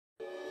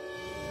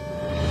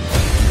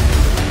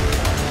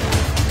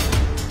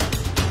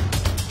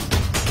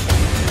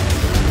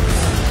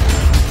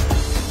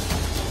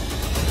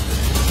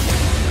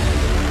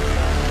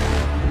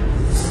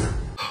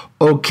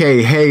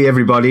Okay, hey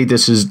everybody,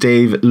 this is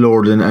Dave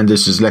Lorden and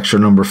this is lecture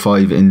number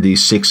 5 in the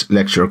 6th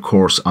lecture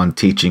course on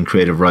teaching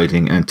creative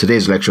writing, and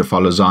today's lecture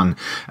follows on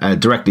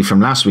directly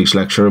from last week's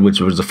lecture, which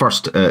was the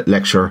first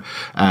lecture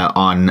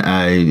on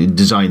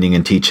designing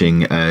and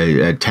teaching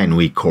a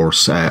 10-week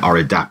course or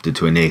adapted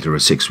to an 8 or a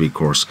 6-week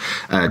course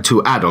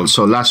to adults.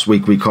 So last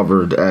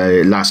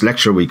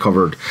lecture we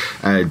covered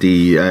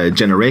the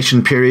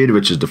generation period,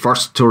 which is the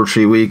first 2 or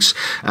 3 weeks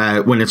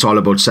when it's all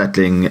about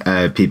settling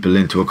people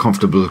into a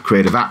comfortable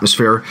creative atmosphere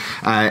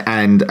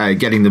and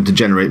getting them to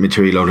generate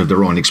material out of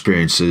their own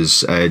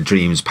experiences,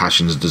 dreams,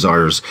 passions,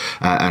 desires,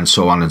 and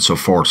so on and so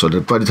forth. So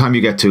that by the time you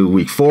get to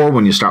week 4,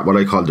 when you start what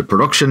I call the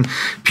production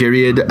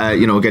period,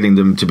 getting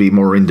them to be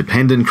more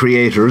independent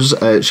creators,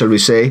 shall we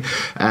say,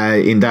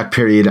 in that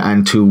period,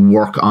 and to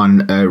work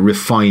on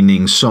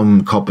refining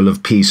some couple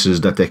of pieces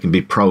that they can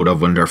be proud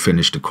of when they're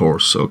finished the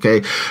course.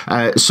 Okay,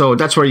 so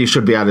that's where you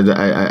should be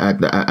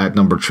at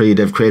number 3.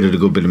 They've created a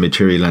good bit of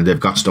material and they've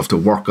got stuff to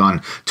work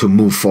on to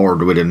move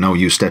forward with it. Now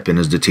you step in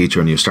as the teacher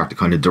and you start to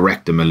kind of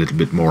direct them a little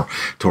bit more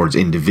towards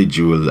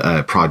individual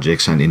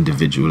projects and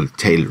individual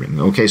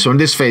tailoring. Okay, so in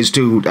this phase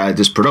 2,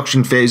 this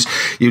production phase,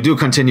 you do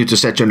continue to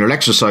set general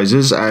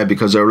exercises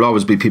because there will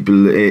always be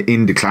people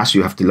in the class.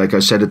 You have to, like I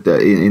said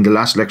in the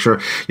last lecture,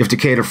 you have to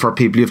cater for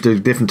people. You have to do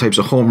different types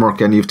of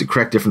homework and you have to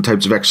correct different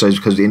types of exercise,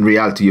 because in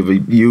reality you have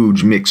a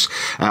huge mix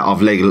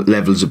of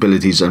levels,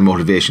 abilities and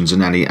motivations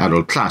in any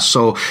adult class.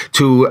 So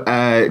to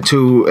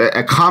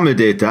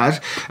accommodate that,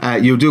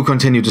 you do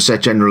continue to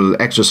set general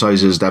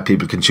exercises that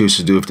people can choose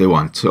to do if they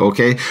want.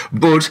 Okay,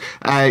 but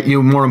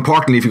more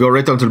importantly, if you go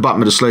right down to the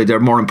bottom of the slide there,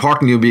 more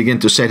importantly, you begin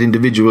to set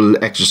individual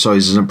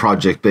exercises and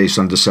projects based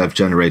on the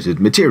self-generated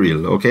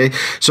material. Okay,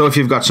 so if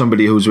you've got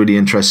somebody who's really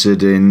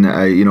interested in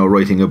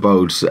writing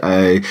about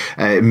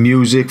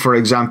music, for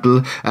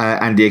example,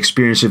 and the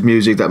experience of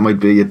music, that might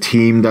be a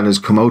theme that has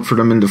come out for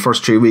them in the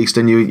first 3 weeks,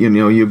 then you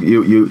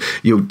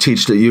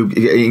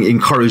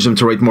encourage them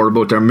to write more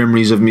about their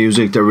memories of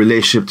music, their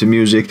relationship to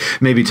music.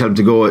 Maybe tell them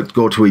to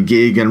go to a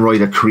gig and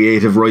write a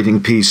creative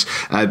writing piece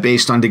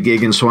based on the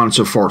gig, and so on and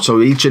so forth.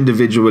 So each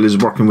individual is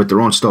working with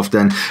their own stuff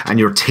then, and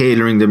you're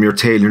tailoring them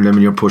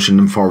and you're pushing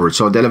them forward.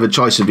 So they'll have a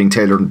choice of being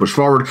tailored and pushed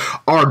forward,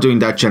 or doing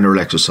that general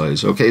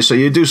exercise. Okay, so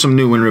you do some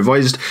new and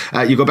revised.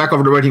 You go back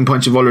over the writing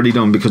points you've already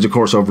done, because of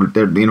course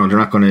they're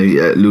not going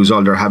to lose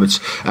all their habits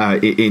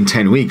in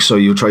 10 weeks. So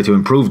you try to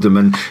improve them,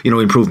 and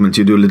improvement,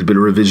 you do a little bit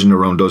of revision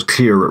around those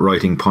clear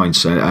writing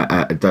points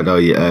that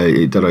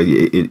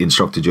I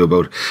instructed you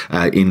about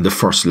in the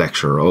first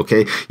lecture.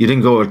 Okay, you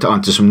then go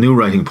on to some new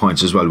writing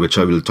points as well, which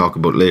I will talk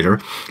about later.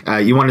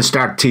 You want to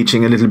start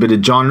teaching a little bit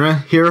of genre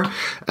here.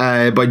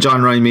 By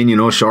genre I mean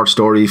short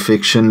story,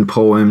 fiction,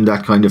 poem,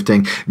 that kind of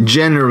thing.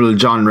 General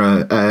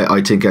genre,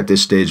 I think at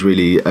this stage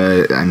really,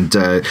 but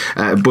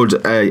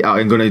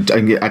I'm going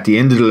to, at the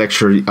end of the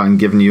lecture, I'm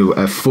giving you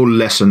a full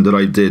lesson that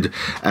I did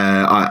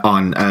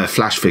on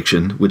flash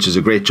fiction, which is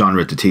a great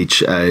genre to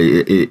teach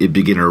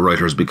beginner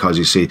writers, because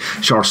you see,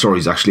 short story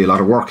is actually a lot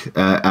of work,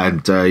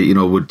 and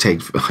would take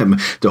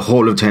the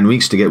whole of 10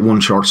 weeks to get one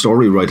short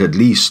story right at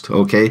least.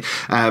 Okay,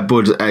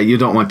 but you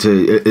don't want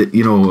to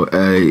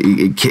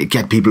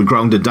get people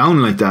grounded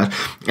down like that,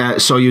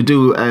 so you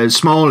do the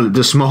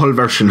small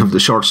version of the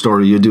short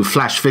story. You do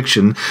flash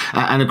fiction,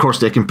 and of course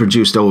they can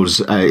produce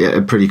those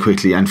pretty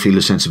quickly and feel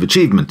a sense of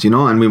achievement,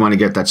 and we want to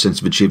get that sense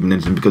of achievement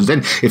into them, because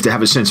then if they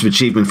have a sense of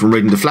achievement from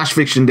writing the flash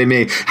fiction, they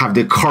may have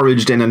the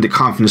courage then and the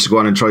confidence to go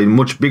on and try a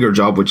much bigger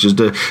job, which is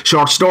the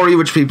short story,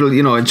 which people,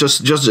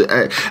 just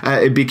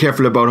be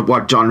careful about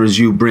what genres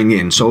you bring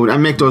in. So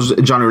and make those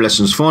genre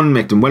lessons fun,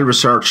 make them well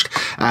researched,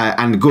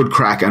 and good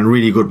crack and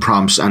really good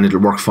prompts, and it'll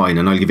work fine.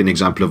 And I'll give you an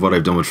example of what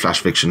I've done with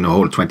flash fiction, a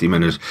whole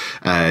 20-minute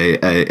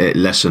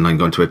lesson I'm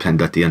going to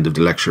append at the end of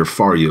the lecture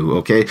for you.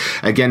 Okay,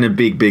 again, a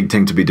big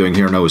thing to be doing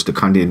here now is to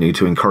continue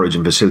to encourage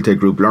and facilitate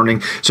group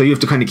learning. So you have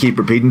to kind of keep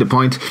repeating the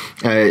point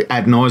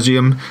ad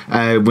nauseum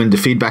when the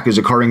feedback is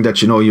occurring,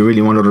 that you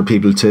really want other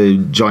people to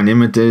join in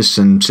with this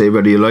and say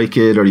whether you like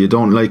it or you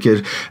don't like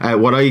it.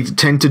 What I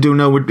tend to do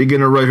now with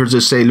beginner writers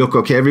is say, look,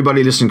 okay,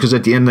 everybody listen, because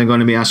at the end I'm going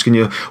to be asking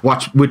you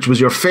which was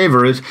your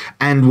favorite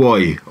and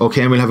why.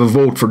 Okay, and we'll have a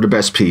vote for the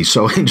best piece.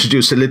 So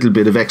introduce a little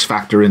bit of X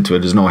factor into it.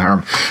 There's no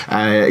harm,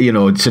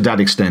 to that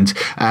extent,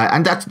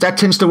 and that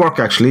tends to work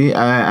actually.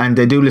 And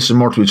they do listen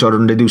more to each other,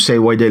 and they do say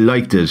why they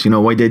liked it.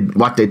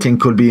 What they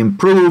think could be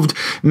improved.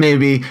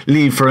 Maybe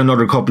leave for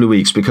another couple of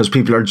weeks, because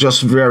people are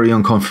just very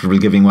uncomfortable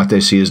giving what they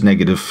see as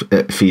negative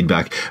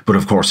feedback, but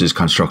of course is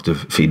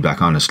constructive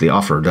feedback honestly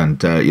offered. And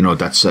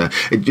that's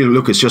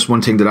look, it's just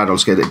one thing that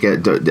adults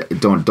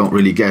don't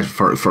really get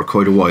for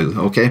quite a while.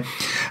 Okay,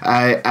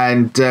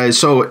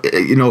 so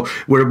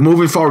we're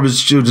moving forward with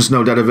students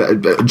now that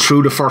have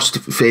through the first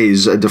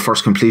phase, the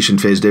first completion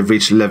phase, they've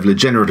reached a level of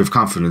generative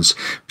confidence,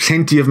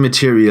 plenty of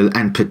material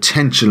and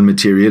potential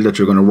material that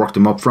you're going to work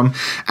them up from,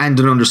 and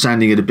an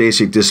understanding of the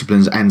basic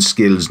disciplines and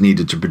skills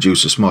needed to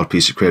produce a small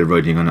piece of creative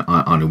writing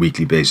on a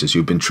weekly basis.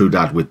 You've been through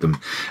that with them,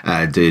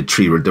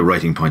 the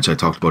writing points I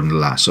talked about in the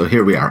last. So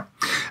here we are.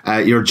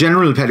 Your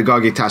general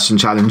pedagogic tasks and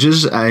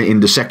challenges in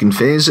the second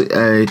phase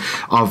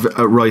of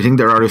writing.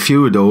 There are a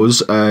few of those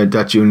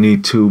that you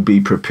need to be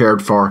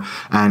prepared for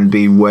and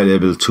be well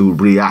able to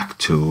react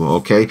to.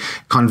 Okay,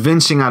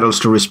 convincing adults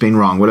to risk being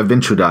wrong. Well, I've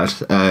been through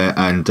that,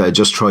 and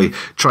just try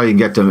and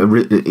get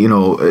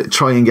them,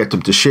 try and get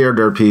them to share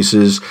their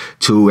pieces,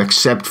 to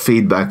accept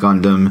feedback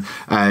on them,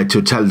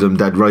 to tell them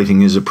that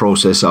writing is a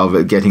process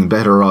of getting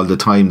better all the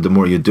time. The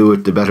more you do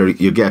it, the better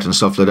you get, and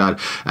stuff like that.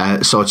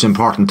 So it's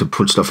important to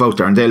put stuff out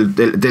there, and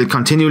they'll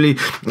continually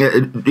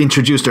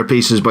introduce their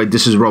pieces by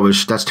 "this is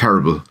rubbish, that's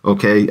terrible."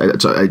 Okay,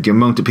 the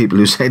amount of people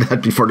who say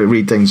that before they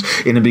read things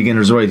in a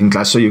beginner's writing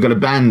class. So you've got to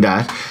ban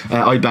that.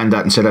 I ban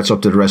that and say that's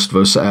up to the rest of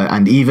us.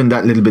 And even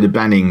that little bit of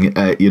banning,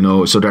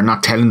 so they're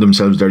not telling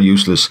themselves they're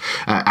useless,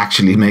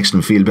 actually makes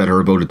them feel better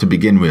about it to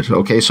begin with.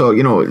 Okay, so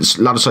it's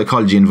a lot of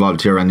psychology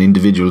involved here, and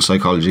individual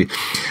psychology.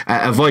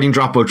 Avoiding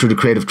dropout through the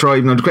creative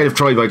tribe. Now, the creative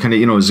tribe, I kind of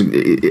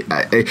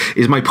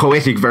is my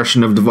poetic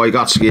version of the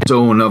Vygotsky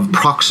zone of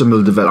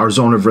proximal development, or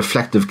zone of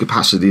reflective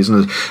capacity,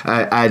 isn't it?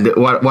 And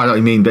what I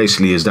mean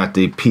basically is that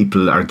the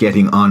people are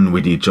getting on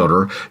with each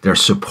other, they're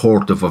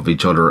supportive of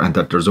each other, and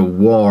that there's a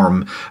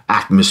warm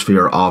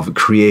atmosphere of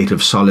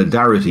creative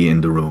solidarity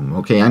in the room.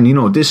 Okay, and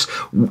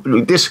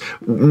this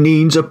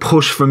needs a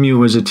push from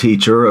you as a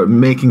teacher,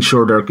 making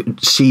sure they're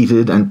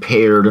seated and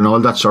paired and all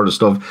that sort of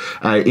stuff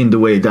in the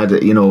way that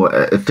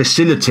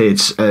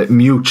facilitates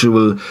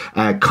mutual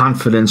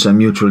confidence and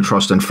mutual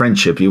trust and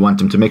friendship. You want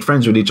them to make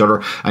friends with each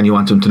other, and you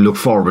want them to look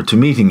forward to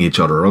meeting each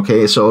other.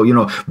 Okay, so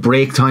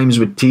break times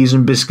with teas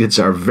and biscuits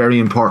are very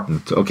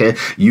important. Okay,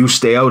 you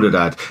stay out of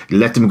that.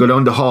 Let them go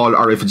down the hall,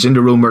 or if it's in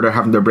the room where they're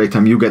having their break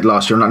time, you get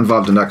lost. You're not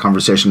involved in that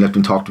conversation. Let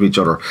them talk to each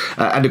other,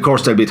 and of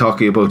course they'll be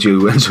talking about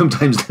you, and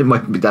sometimes they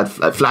might be that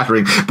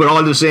flattering, but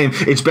all the same,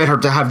 it's better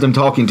to have them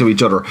talking to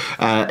each other,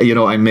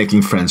 and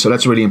making friends. So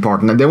that's really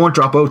important, and they won't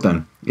drop out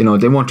then. They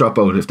won't drop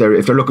out if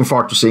they're looking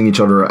forward to seeing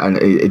each other, and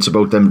it's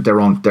about them,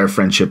 their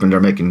friendship, and they're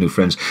making new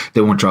friends.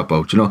 They won't drop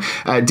out.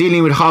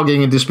 Dealing with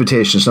hogging and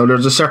disputations. Now,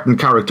 there's a certain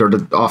character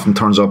that often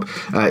turns up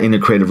in a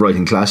creative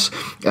writing class.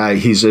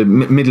 He's a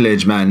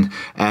middle-aged man,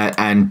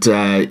 and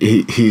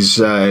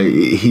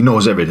he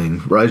knows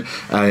everything, right?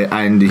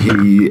 And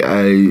he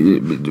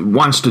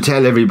wants to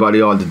tell everybody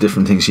all the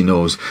different things he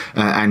knows,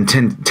 and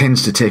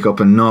tends to take up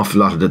an awful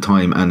lot of the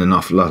time and an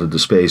awful lot of the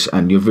space.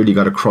 And you've really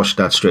got to crush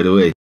that straight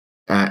away.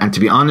 And to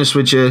be honest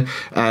with you,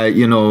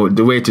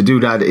 the way to do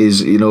that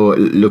is,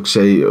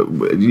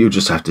 you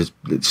just have to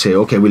say,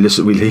 okay, we'll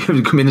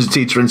come in as a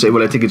teacher and say,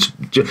 well, I think it's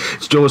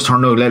Joe's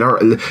turn now. Let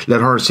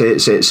her say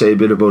a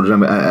bit about it,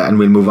 and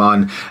we'll move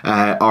on.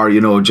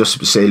 Or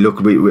just say,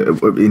 look, we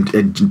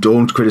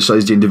don't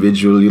criticize the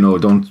individual.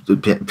 Don't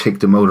pick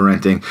them out or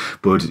anything,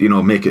 but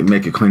make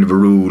it kind of a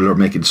rule, or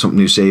make it something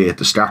you say at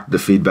the start of the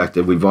feedback,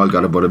 that we've all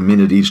got about a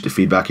minute each to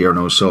feedback here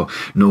now, so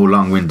no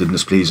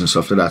long-windedness, please, and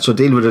stuff like that. So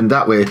deal with it in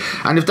that way.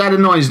 And if that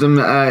annoys them,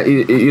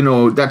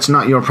 that's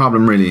not your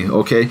problem, really,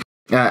 okay?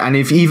 And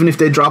even if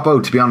they drop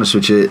out, to be honest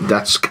with you,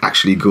 that's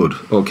actually good,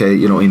 okay?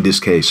 In this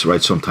case,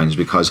 right, sometimes,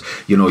 because,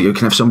 you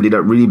can have somebody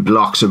that really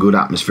blocks a good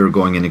atmosphere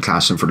going in a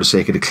class, and for the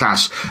sake of the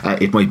class,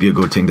 it might be a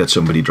good thing that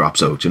somebody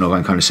drops out.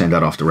 I'm kind of saying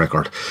that off the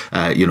record,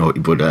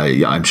 but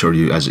I'm sure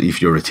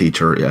if you're a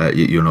teacher,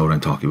 you know what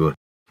I'm talking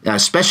about.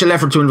 Special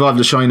effort to involve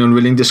the shy and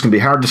unwilling. This can be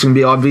hard. This can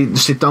be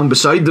obvious. Sit down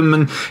beside them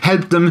and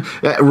help them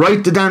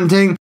write the damn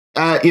thing.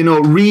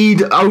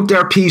 Read out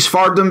their piece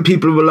for them.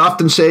 People will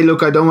often say,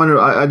 look, I don't want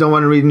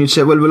to read, and you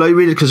say, well, will I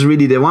read it? Because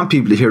really they want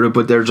people to hear it,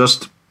 but they're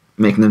just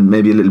making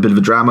maybe a little bit of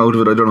a drama out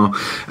of it, I don't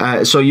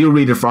know. So you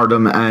read it for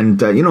them, and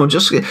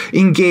just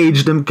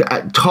engage them,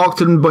 talk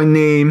to them by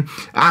name,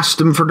 ask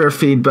them for their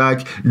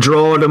feedback,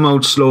 draw them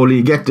out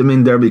slowly, get them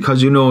in there,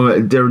 because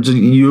there's a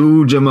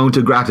huge amount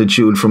of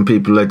gratitude from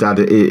people like that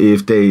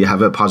if they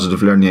have a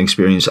positive learning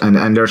experience,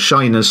 and their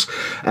shyness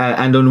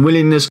and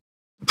unwillingness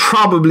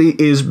probably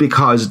is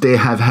because they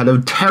have had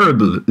a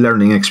terrible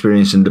learning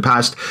experience in the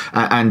past,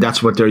 and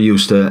that's what they're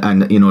used to,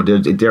 and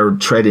they're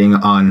treading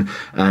on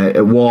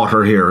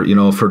water here,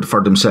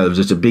 for themselves.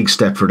 It's a big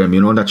step for them.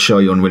 That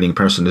shy, unwilling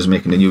person is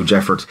making a huge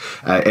effort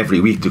every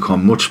week to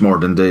come, much more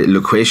than the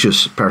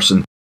loquacious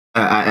person.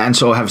 And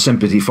so have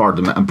sympathy for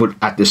them, but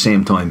at the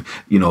same time,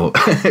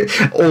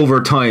 over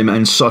time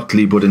and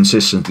subtly but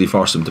insistently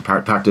force them to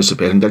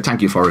participate, and they'll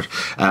thank you for it.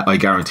 I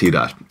guarantee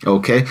that.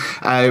 Okay.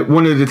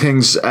 One of the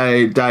things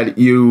that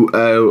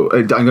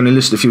I'm going to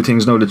list a few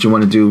things now that you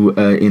want to do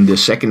in the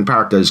second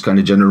part as kind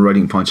of general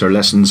writing points or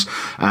lessons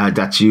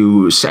that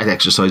you set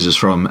exercises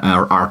from,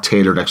 are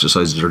tailored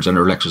exercises or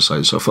general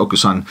exercises. So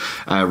focus on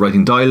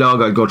writing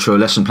dialogue. I'll go through a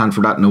lesson plan for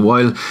that in a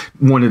while.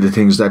 One of the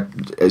things that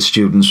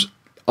students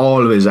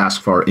always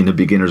ask for in a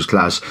beginner's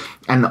class,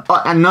 and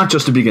not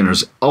just the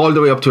beginners, all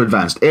the way up to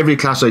advanced. Every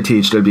class I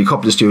teach, there'll be a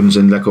couple of students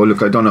and like, oh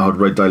look, I don't know how to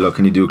write dialogue,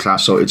 can you do a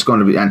class? So it's going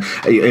to be, and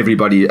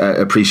everybody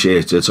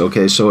appreciates it,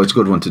 okay, so it's a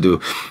good one to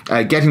do.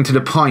 Getting to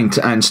the point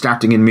and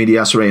starting in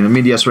medias res. And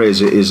medias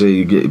res is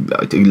a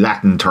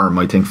Latin term,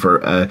 I think, for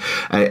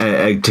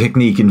a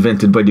technique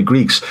invented by the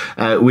Greeks,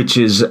 which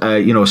is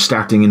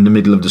starting in the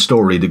middle of the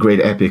story. The great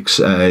epics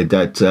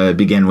that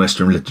began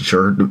Western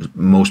literature,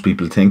 most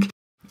people think,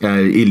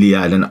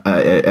 Iliad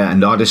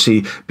and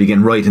Odyssey,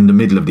 begin right in the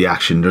middle of the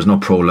action. There's no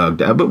prologue,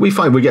 but we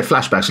get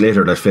flashbacks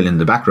later that fill in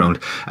the background.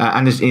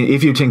 And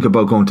if you think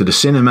about going to the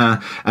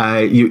cinema,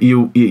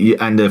 you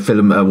and a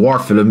film, a war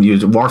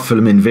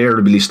film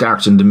invariably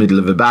starts in the middle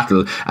of a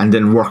battle and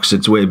then works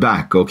its way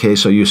back. Okay,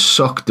 so you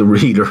suck the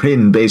reader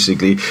in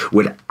basically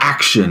with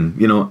action,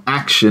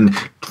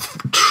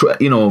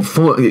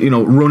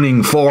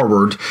 running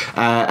forward,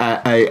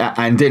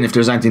 and then if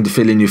there's anything to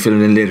fill in, you fill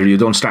it in later. You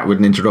don't start with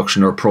an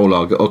introduction or a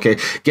prologue. Okay,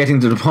 getting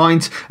to the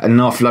point. An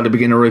awful lot of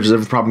beginner writers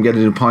have a problem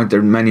getting to the point. There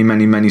are many,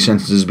 many, many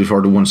sentences before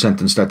the one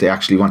sentence that they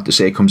actually want to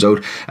say comes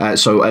out.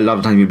 So a lot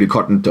of time you'll be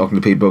talking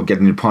to people about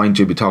getting to the point.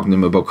 You'll be talking to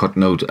them about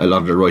cutting out a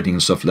lot of their writing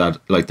and stuff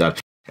like that.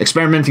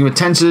 Experimenting with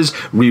tenses,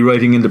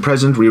 rewriting in the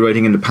present,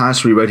 rewriting in the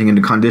past, rewriting in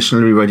the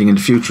conditional, rewriting in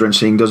the future, and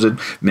seeing, does it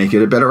make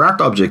it a better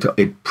art object?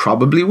 It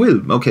probably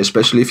will, okay,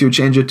 especially if you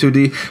change it to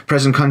the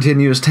present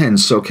continuous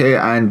tense, okay,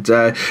 and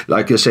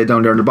like I say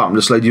down there on the bottom of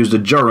the slide, use the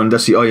gerund,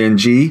 that's the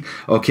ing,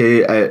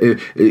 okay,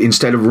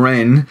 instead of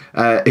ran,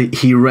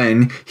 he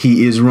ran,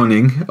 he is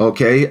running,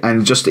 okay,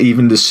 and just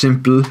even the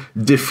simple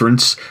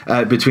difference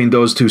between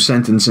those two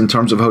sentences in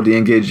terms of how they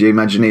engage the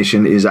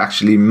imagination is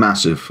actually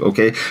massive,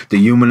 okay. The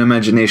human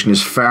imagination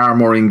is far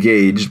more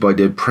engaged by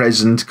the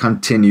present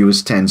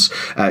continuous tense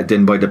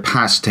than by the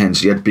past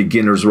tense, yet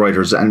beginners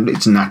writers, and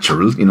it's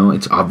natural,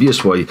 it's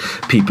obvious why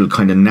people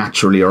kind of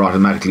naturally or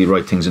automatically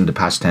write things in the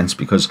past tense,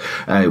 because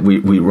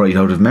we write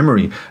out of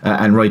memory,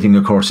 and writing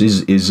of course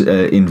is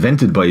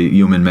invented by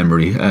human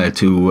memory,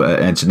 it's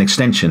an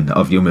extension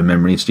of human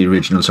memory. It's the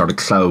original sort of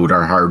cloud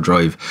or hard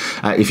drive,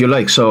 if you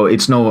like. So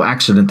it's no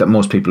accident that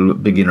most people,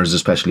 beginners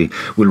especially,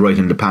 will write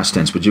in the past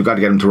tense, but you've got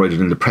to get them to write it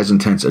in the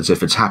present tense as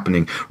if it's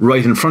happening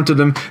right in front of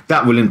them.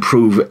 That will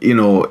improve,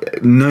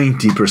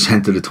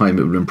 90% of the time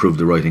it will improve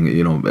the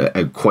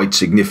writing, quite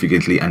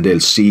significantly, and they'll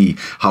see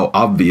how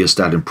obvious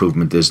that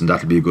improvement is, and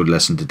that'll be a good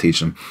lesson to teach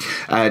them.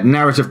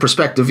 Narrative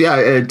perspective,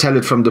 tell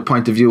it from the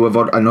point of view of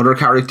another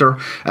character,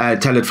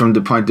 tell it from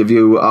the point of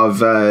view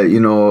of,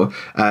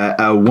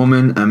 a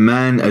woman, a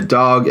man, a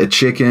dog, a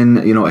chicken,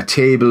 a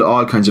table,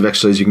 all kinds of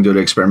exercises you can do to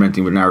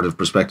experimenting with narrative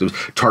perspectives,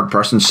 third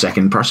person,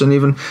 second person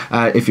even,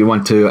 if you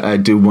want to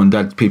do one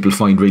that people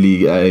find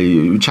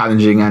really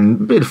challenging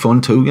and a bit of fun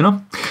too,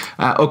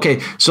 okay,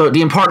 so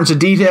the importance of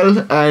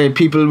detail.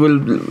 People will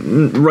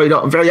write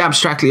very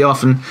abstractly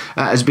often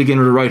as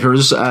beginner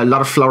writers, a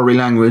lot of flowery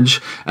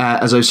language,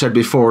 as I've said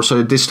before.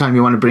 So this time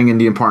you want to bring in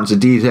the importance of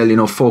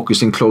detail,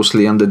 focusing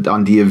closely on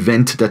the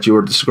event that you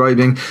are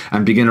describing,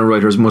 and beginner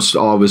writers must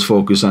always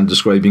focus on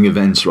describing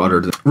events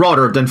rather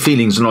than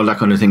feelings and all that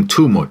kind of thing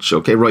too much,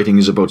 okay. Writing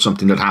is about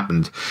something that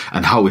happened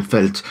and how it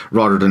felt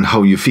rather than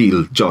how you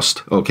feel,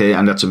 okay,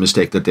 and that's a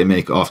mistake that they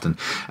make often.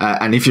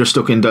 And if you're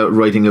stuck in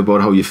writing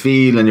about how you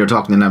feel and you're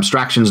talking in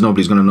abstractions,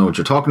 nobody's going to know what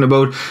you're talking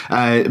about,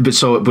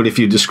 but if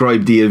you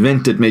describe the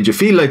event that made you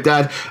feel like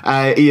that,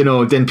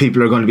 then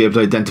people are going to be able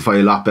to identify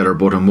a lot better,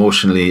 both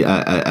emotionally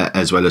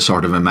as well as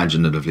sort of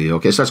imaginatively,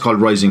 okay. So that's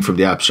called rising from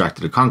the abstract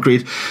to the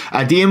concrete.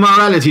 The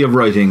immorality of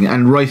writing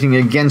and writing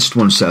against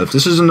oneself.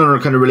 This is another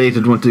kind of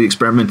related one to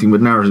experimenting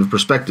with narrative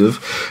perspective.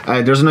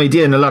 There's an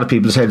idea in a lot of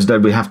people's heads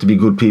that we have to be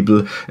good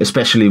people,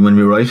 especially when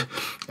we write,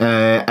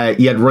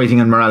 yet writing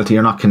and morality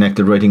are not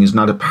connected. Writing is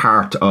not a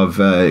part of,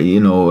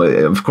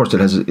 of course it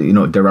has,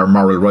 there are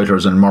moral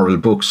writers and moral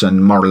books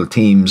and moral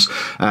themes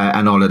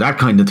and all of that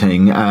kind of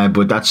thing,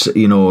 but that's,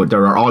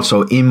 there are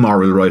also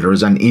immoral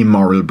writers and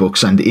immoral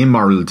books and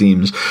immoral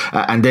themes,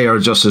 and they are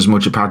just as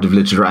much a part of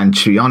literature, and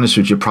to be honest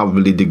with you,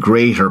 probably the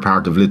greater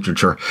part of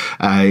literature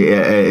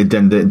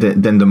than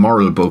the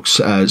moral books.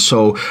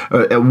 So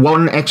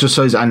one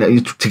exercise,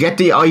 and to get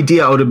the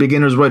idea out of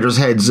beginners writers'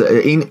 heads,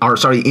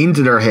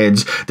 into their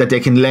heads, that they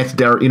can let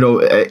their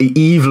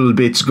evil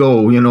bits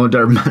go,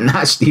 their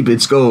nasty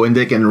bits go, and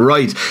they can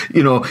write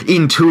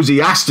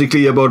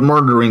enthusiastically about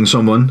murdering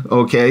someone,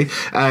 okay,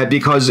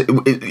 because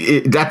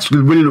that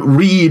will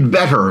read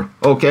better,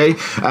 okay,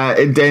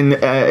 than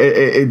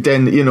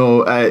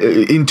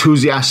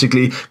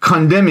enthusiastically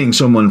condemning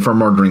someone for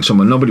murdering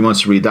someone. Nobody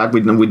wants to read that.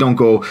 We don't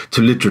go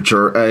to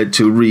literature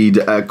to read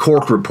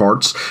court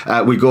reports.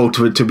 We go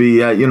to it to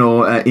be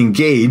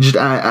engaged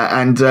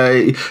and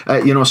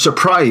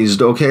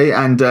surprised, okay,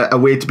 and a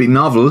way to be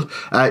novel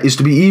is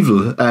to be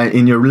evil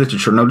in your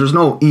literature. Now, there's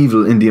no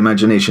evil in the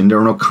imagination. There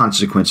are no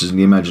consequences in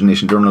the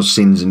imagination. There are no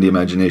sins in the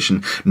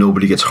imagination.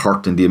 Nobody gets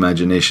hurt in the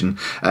imagination,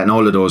 and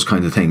all of those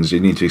kind of things you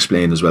need to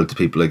explain as well to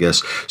people, I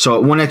guess. So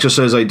one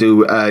exercise I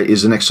do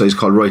is an exercise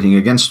called writing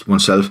against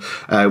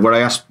oneself, where I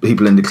ask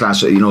people in the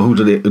class, who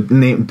do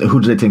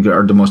they think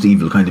are the most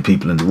evil kind of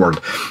people in the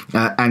world,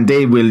 and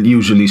they will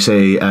usually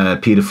say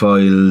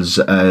pedophiles,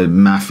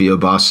 mafia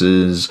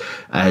bosses,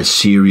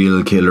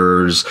 serial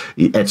killers,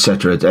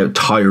 etc.,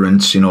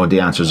 tyrants. The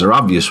answers are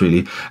obvious,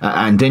 really,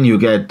 and then you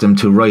get them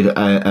to write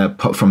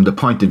from the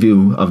point of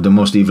view of the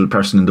most evil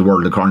person in the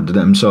world according to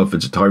them. So if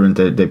it's a tyrant,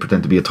 they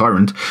pretend to be a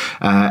tyrant,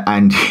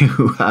 and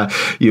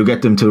you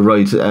get them to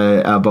write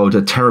about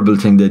a terrible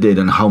thing they did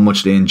and how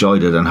much they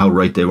enjoyed it and how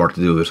right they were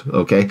to do it.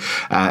 Okay,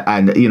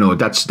 and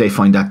they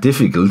find that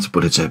difficult,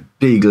 but it's a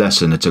big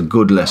lesson. It's a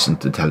good lesson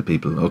to tell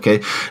people.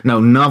 Okay, now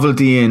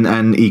novelty in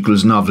and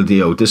equals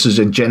novelty out. This is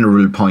a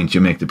general point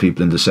you make to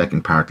people in the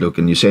second part. Look,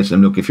 and you say to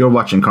them, look, if you're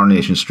watching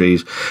Coronation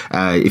Street,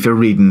 if you're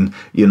reading,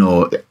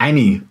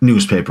 any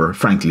newspaper,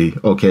 frankly,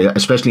 okay,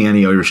 especially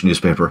any Irish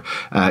newspaper,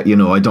 I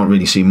don't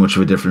really see much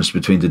of a difference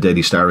between the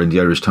Daily Star and the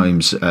Irish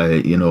Times,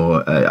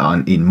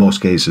 in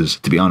most cases,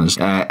 to be honest.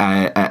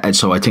 And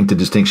so I think the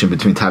distinction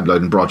between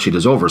tabloid and broadsheet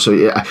is over.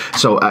 So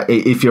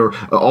if you're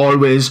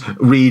always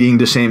reading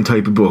the same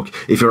type of book,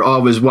 if you're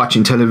always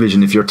watching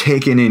television, if you're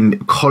taking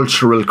in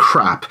cultural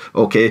crap,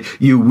 okay,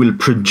 you will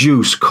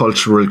produce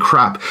cultural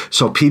crap.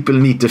 So people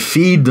need to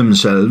feed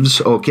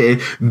themselves, okay,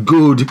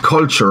 good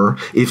culture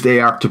if they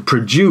are to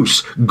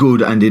produce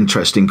good and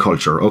interesting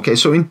culture. Okay,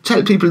 so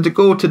tell people to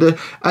go to the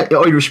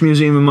Irish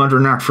Museum of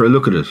Modern Art for a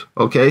look at it.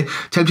 Okay,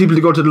 tell people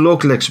to go to the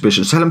local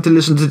exhibitions. Tell them to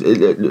listen to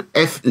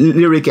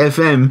Lyric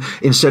FM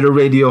instead of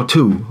Radio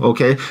 2.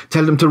 Okay,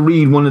 tell them to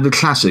read one of the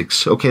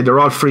classics. Okay, they're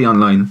all free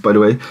online, by the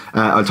way.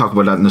 I'll talk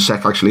about that in a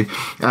sec, actually.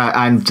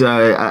 And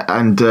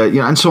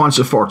so on and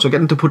so forth. So get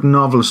them to put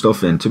novel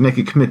stuff in, to make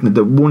a commitment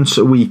that once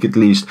a week at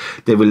least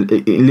they will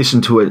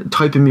listen to a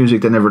type of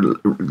music they never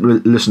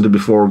listened to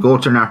before, go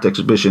to an art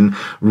exhibition,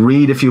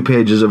 read a few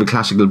pages of a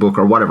classical book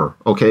or whatever.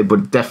 Okay,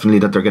 but definitely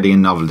that they're getting a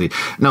novelty.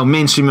 Now,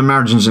 mainstream and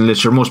margins in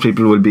literature, most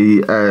people will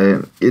be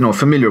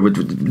familiar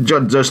with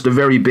just the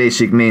very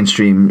basic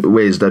mainstream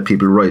ways that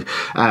people write.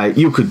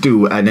 You could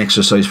do an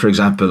exercise, for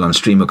example, on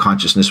stream of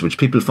consciousness, which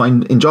people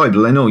find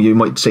enjoyable. I know you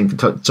might think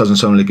it doesn't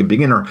sound like a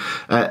beginner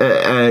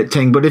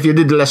thing, but if you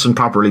did the lesson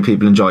properly,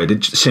 people enjoy it.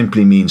 It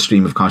simply means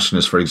stream of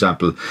consciousness, for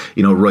example,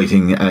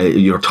 writing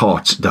your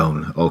thoughts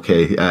down,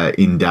 okay,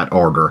 in that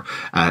order,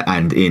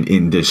 and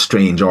in the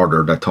strange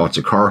order that thoughts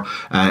occur,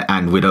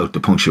 and without the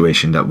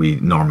punctuation that we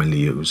normally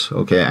use,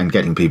 okay, and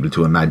getting people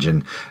to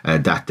imagine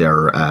that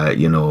they're,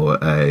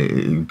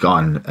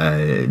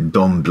 gone,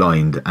 dumb,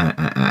 blind,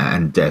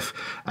 and deaf,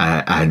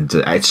 and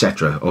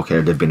etc.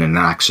 Okay, they've been in an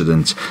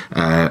accident,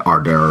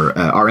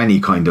 or any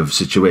kind of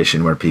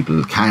situation where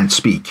people can't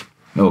speak.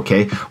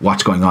 Okay,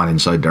 what's going on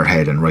inside their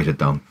head, and write it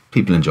down.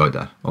 People enjoy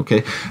that.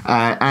 Okay,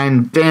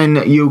 and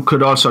then you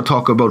could also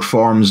talk about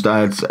forms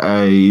that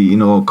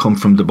come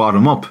from the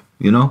bottom up.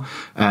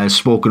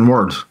 Spoken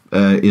word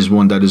is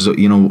one that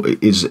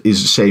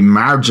is say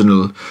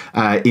marginal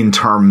in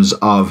terms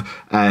of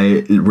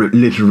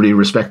literary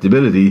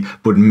respectability,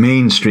 but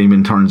mainstream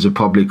in terms of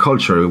public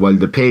culture. While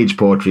the page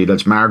poetry,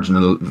 that's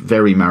marginal,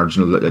 very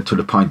marginal, to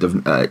the point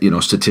of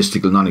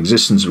statistical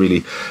non-existence,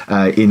 really,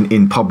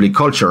 in public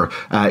culture,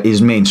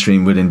 is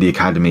mainstream within the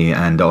academy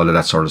and all of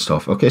that sort of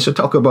stuff. Okay, so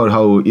talk about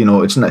how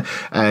it's not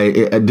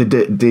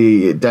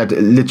that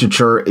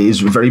literature is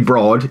very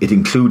broad. It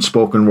includes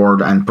spoken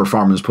word and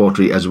performance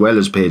poetry as well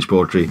as page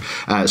poetry.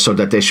 So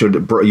that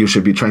you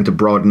should be trying to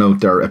broaden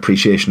out their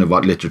appreciation of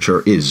what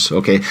literature is,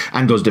 okay,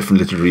 and those different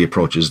literary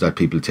approaches that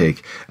people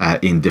take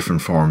in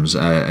different forms,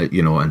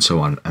 and so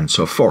on and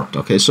so forth.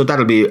 Okay, so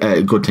that'll be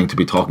a good thing to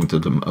be talking to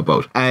them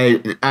about.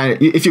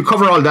 If you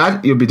cover all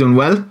that, you'll be doing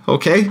well,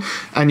 okay,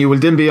 and you will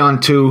then be on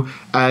to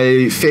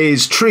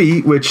phase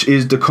 3, which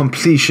is the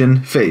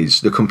completion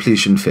phase.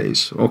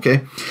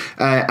 Okay,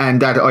 and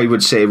that I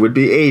would say would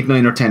be 8,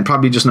 9 or 10,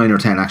 probably just 9 or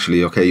 10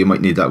 actually. Okay, you might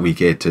need that week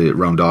 8 to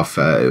round off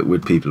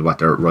with people what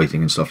they're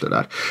writing and stuff like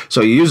that.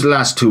 So you use the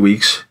last 2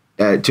 weeks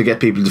to get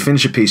people to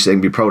finish a piece they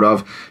can be proud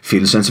of,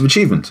 feel a sense of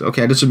achievement.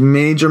 Okay, that's a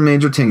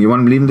major thing. You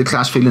want them leaving the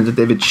class feeling that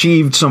they've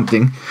achieved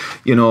something,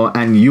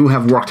 and you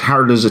have worked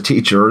hard as a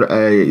teacher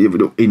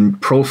in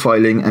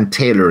profiling and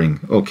tailoring,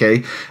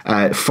 okay,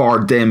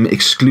 for them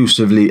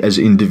exclusively as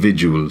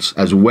individuals,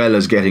 as well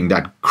as getting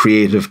that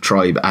creative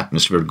tribe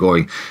atmosphere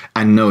going,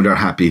 and know they're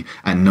happy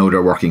and know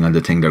they're working on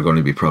the thing they're going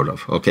to be proud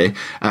of. Okay,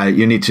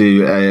 you need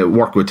to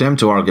work with them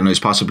to organise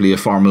possibly a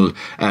formal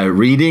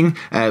reading,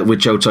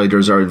 which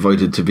outsiders are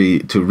invited to be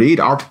somebody to read,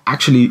 or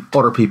actually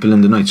other people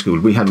in the night school.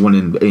 We had one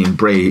in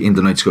Bray in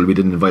the night school. We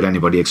didn't invite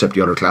anybody except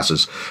the other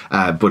classes,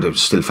 but it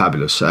was still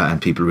fabulous,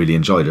 and people really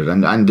enjoyed it.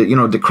 And you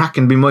know, the crack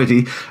can be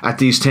mighty at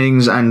these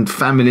things, and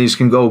families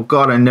can go,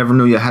 God, I never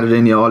knew you had it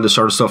in you, all this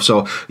sort of stuff.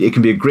 So it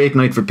can be a great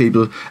night for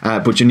people,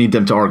 but you need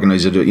them to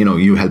organise it. You know,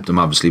 you help them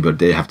obviously, but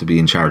they have to be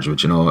in charge of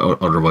it, you know,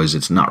 otherwise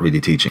it's not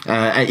really teaching.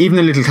 Even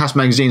a little class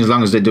magazine, as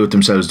long as they do it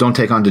themselves, don't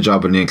take on the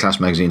job of a class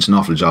magazine. It's an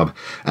awful job,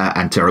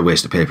 and they're a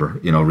waste of paper,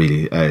 you know,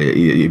 really.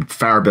 You're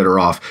far better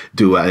off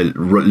do a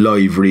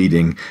live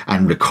reading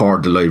and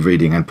record the live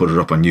reading and put it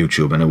up on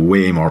YouTube, and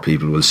way more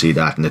people will see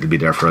that, and it'll be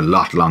there for a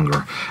lot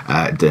longer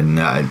than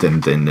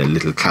a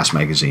little class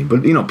magazine.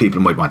 But you know,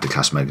 people might want the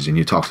class magazine.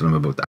 You talk to them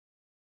about that.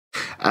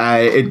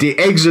 The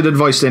exit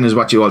advice then is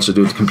what you also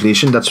do at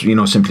completion. That's, you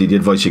know, simply the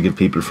advice you give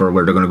people for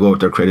where they're going to go with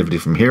their creativity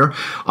from here.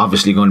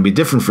 Obviously going to be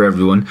different for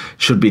everyone.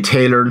 Should be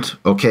tailored,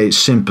 okay,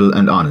 simple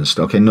and honest,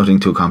 okay, nothing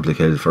too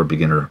complicated for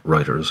beginner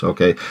writers,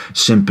 okay,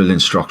 simple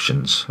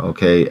instructions,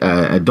 okay.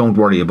 Don't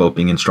worry about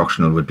being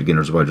instructional with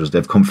beginners writers.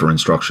 They've come for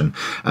instruction.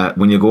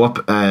 When you go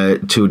up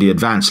to the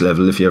advanced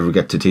level, if you ever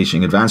get to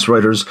teaching advanced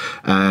writers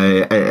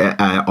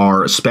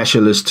or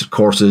specialist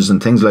courses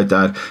and things like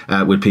that,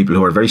 with people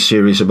who are very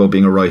serious about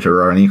being a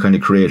writer or any kind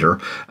of creator,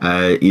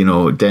 you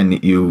know, then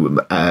you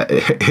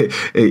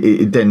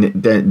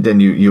then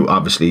you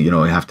obviously, you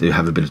know, you have to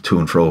have a bit of to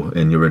and fro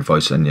in your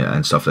advice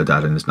and stuff like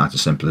that, and it's not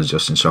as simple as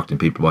just instructing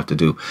people what to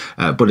do,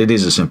 but it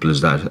is as simple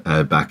as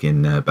that back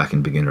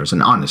in beginners,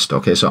 and honest,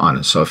 okay, so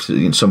honest. So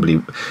if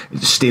somebody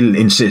still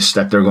insists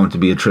that they're going to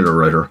be a thriller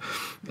writer,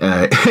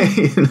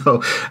 you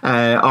know,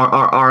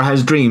 or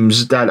has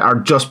dreams that are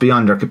just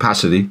beyond their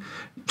capacity,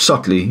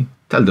 subtly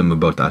tell them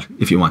about that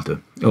if you want to,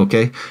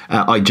 okay?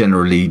 I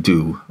generally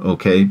do,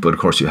 okay? But of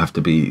course you have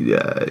to be,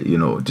 you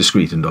know,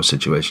 discreet in those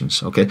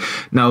situations, okay?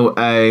 Now,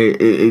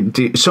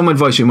 some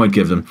advice you might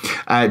give them.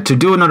 To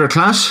do another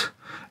class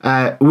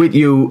with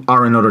you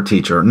or another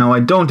teacher. Now, I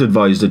don't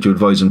advise that you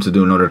advise them to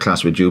do another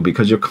class with you,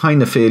 because you're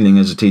kind of failing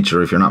as a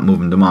teacher if you're not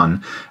moving them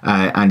on,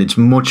 and it's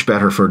much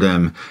better for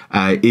them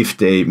if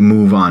they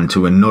move on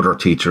to another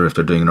teacher if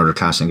they're doing another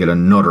class and get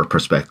another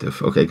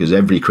perspective, okay? Because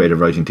every creative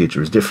writing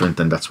teacher is different,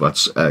 and that's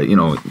what's you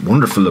know,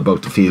 wonderful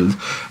about the field.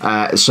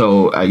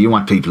 So you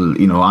want people,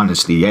 you know,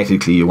 honestly,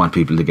 ethically, you want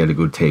people to get a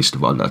good taste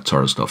of all that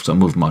sort of stuff. So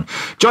move them on.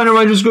 Join a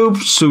writers group.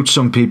 Suits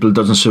some people,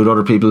 doesn't suit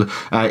other people.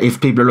 If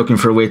people are looking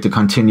for a way to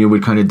continue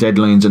with kind of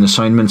deadlines and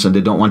assignments and they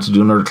don't want to do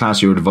another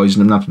class, you're advising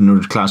them not to do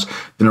another class,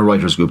 then a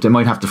writers group. They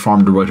might have to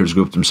form the writers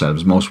group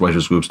themselves. Most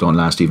writers groups don't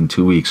last even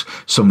 2 weeks.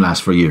 Some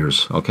last for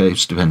years, okay?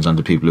 It depends on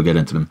the people who get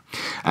into them.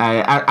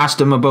 Ask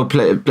them about,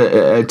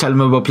 tell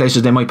them about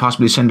places they might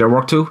possibly send their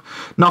work to.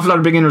 An awful lot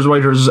of beginners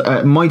writers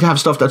might have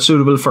stuff that's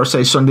suitable for,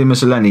 say, Sunday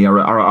Miscellany or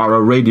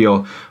a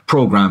radio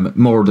program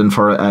more than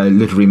for a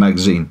literary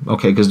magazine,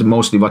 okay? Because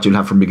mostly what you'll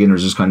have from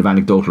beginners is kind of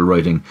anecdotal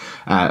writing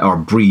or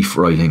brief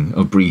writing,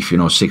 of brief, you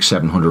know,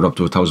 600-700 up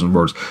to 1,000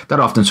 words. That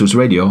often suits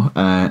radio,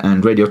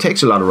 and radio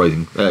takes a lot of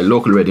writing,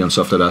 local radio and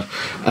stuff like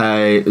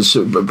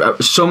that.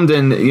 Some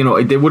then, you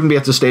know, they wouldn't be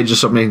at the stage of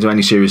submitting to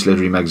any serious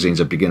literary magazines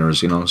at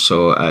beginners, you know.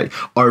 So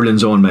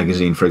Ireland's Own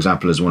magazine, for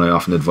example, is one I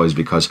often advise,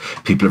 because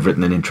people have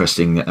written an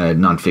interesting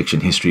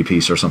non-fiction history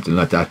piece or something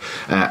like that,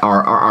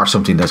 or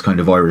something that's kind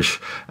of Irish,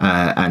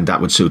 and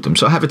that would suit them.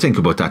 So have a think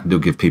about that, and do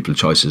give people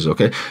choices,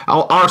 okay?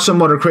 Or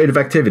some other creative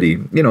activity,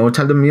 you know,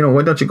 tell them, you know,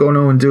 why don't you go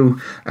now and do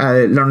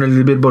learn a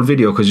little bit about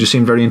video, because you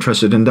seem very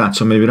interested in that,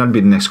 so maybe that'd be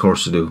the next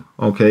course to do,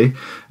 okay?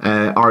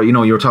 Or, you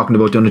know, you're talking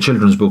about doing a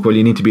children's book. Well,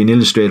 you need to be an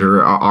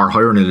illustrator or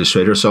hire an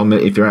illustrator. So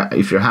if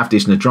you're half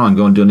decent at drawing,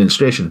 go and do an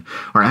illustration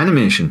or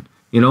animation.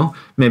 You know,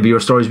 maybe your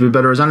stories would be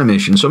better as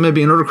animation. So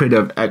maybe another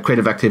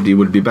creative activity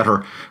would be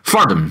better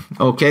for them,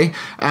 okay?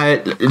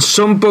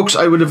 Some books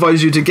I would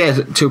advise you to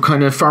get to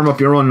kind of firm up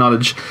your own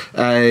knowledge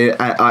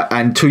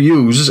and to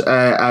use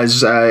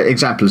as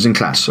examples in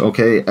class,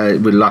 okay?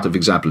 With a lot of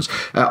examples.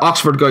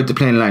 Oxford Guide to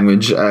Plain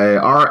Language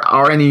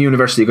or any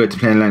university guide to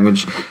plain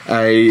language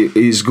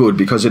is good,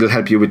 because it'll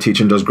help you with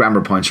teaching those grammar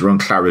points around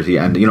clarity,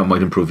 and, you know,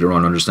 might improve your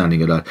own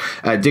understanding of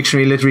that.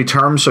 Dictionary literary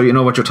terms, so you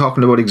know what you're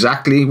talking about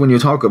exactly when you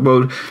talk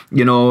about,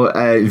 you know,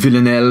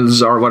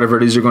 villanelles or whatever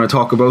it is you're going to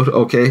talk about,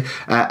 okay?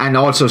 And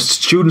also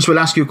students will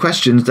ask you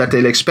questions that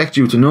they'll expect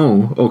you to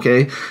know,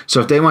 okay?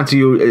 So if they want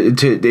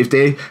if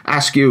they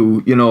ask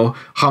you, you know,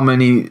 how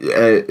many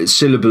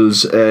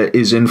syllables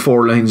is in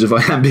 4 lines of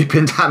iambic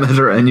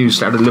pentameter, and you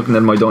started looking at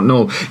them, I don't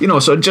know, you know,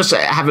 so just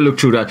have a look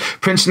through that.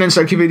 Princeton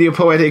Encyclopedia of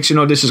Poetics, you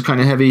know, this is kind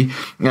of heavy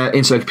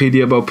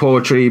encyclopedia about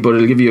poetry, but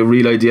it'll give you a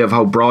real idea of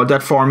how broad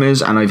that form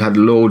is, and I've had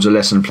loads of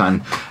lesson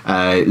plans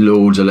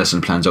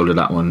out of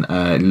that one,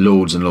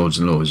 loads and loads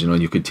and loads. You know,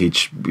 you could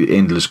teach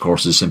endless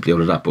courses simply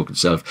out of that book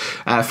itself.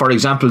 For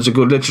example, it's a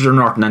good literature,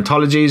 Norton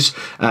Anthologies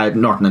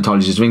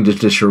of English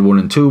Literature 1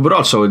 and 2, but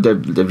also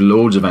they've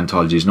loads of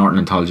anthologies, Norton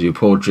Anthology of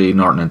Poetry,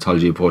 Norton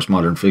Anthology of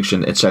Postmodern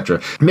Fiction,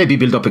 etc. Maybe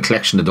build up a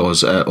collection of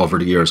those over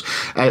the years.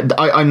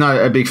 I'm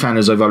not a big fan,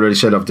 as I've already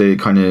said, of the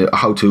kind of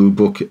how-to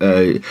book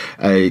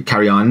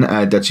Carry On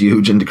that's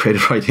huge in the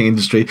creative writing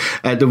industry.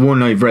 The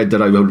one I've read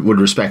that I would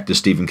respect is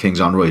Stephen King's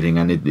On Writing,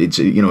 and it's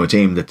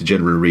aimed at the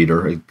general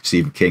reader.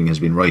 Stephen King has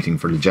been writing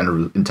for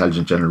the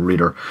intelligent general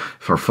reader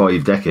for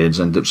 5 decades,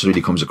 and this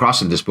really comes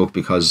across in this book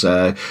because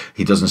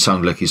he doesn't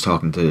sound like he's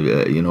talking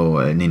to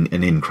an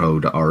in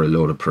crowd or a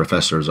load of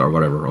professors or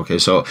whatever. Okay,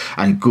 so,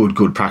 and good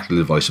practical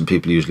advice, and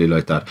people usually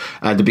like that.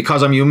 The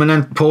Because I'm Human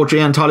and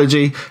Poetry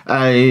Anthology,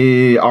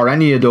 or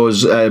any of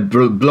those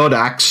Blood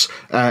Axe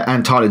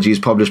anthologies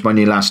published by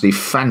Neil Astley,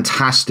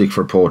 fantastic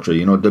for poetry.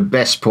 You know, the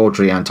best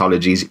poetry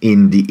anthologies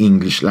in the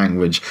English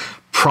language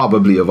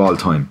probably of all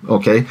time.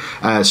 Okay,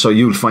 so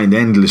you'll find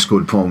endless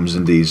good poems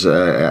in these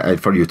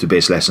for you to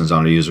base lessons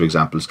on or use as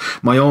examples.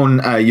 My own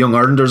Young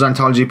Earners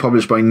anthology,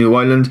 published by New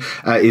Island,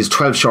 is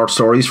 12 short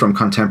stories from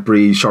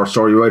contemporary short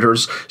story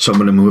writers, some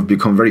of them who have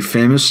become very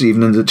famous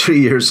even in the 3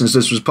 years since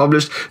this was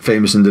published,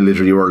 famous in the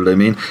literary world, I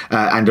mean,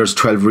 and there's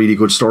 12 really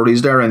good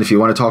stories there. And if you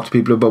want to talk to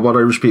people about what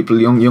Irish people,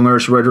 young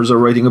Irish writers are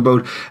writing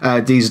about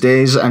these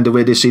days and the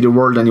way they see the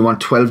world, and you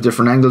want 12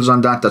 different angles on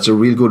that, that's a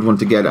real good one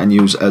to get and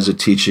use as a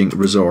teaching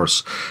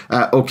resource.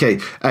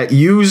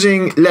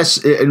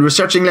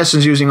 Researching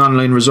lessons using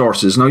online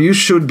resources. Now, you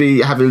should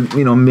be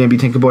maybe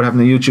think about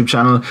having a YouTube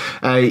channel,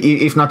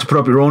 if not to put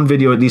up your own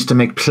video, at least to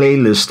make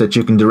playlists that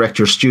you can direct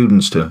your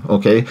students to.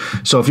 Okay,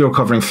 so if you're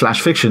covering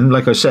flash fiction,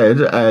 like I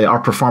said, or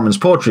performance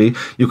poetry,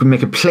 you can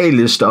make a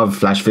playlist of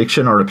flash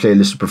fiction or a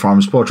playlist of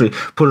performance poetry,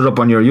 put it up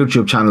on your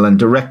YouTube channel and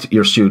direct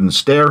your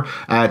students there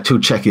to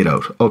check it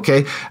out.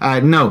 Okay,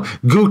 now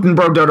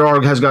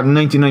Gutenberg.org has got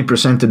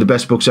 99% of the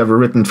best books ever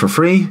written for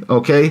free.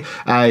 Okay,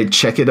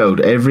 check it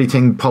out.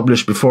 Everything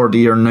published before the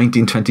year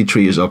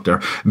 1923 is up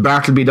there.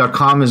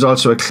 Bartleby.com is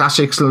also a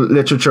classics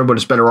literature, but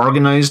it's better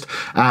organized,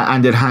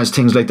 and it has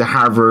things like the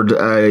Harvard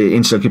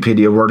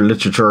Encyclopedia of World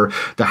Literature,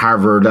 the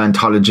Harvard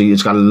Anthology.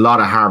 It's got a lot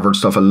of Harvard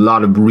stuff, a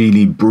lot of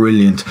really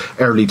brilliant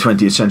early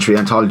 20th century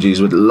anthologies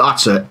with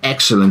lots of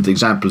excellent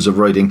examples of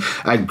writing.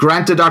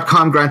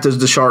 Granta.com, Granta is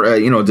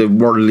the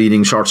world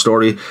leading short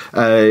story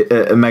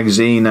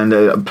magazine,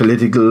 and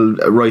political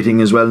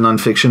writing as well,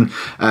 non-fiction,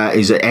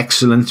 is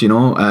excellent,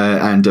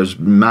 and there's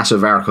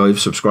massive archive.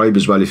 Subscribe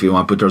as well if you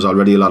want, but there's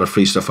already a lot of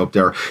free stuff up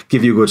there.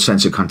 Give you a good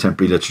sense of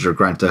contemporary literature,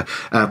 Granta.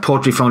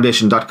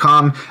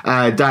 Poetryfoundation.com,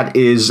 that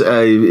is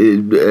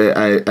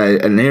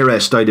an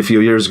heiress died a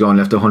few years ago and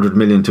left 100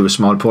 million to a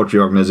small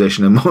poetry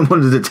organisation, and one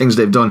of the things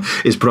they've done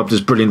is put up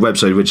this brilliant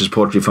website, which is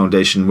Poetry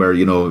Foundation, where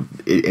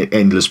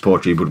endless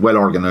poetry, but well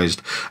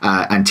organised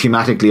and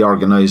thematically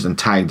organised and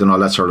tagged and all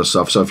that sort of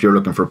stuff. So if you're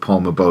looking for a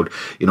poem about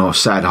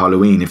sad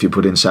Halloween, if you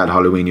put in sad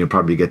Halloween, you'll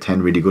probably get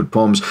 10 really good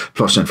poems,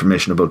 plus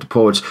information about the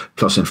poets,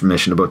 plus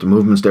information about the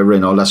movements they were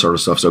in, all that sort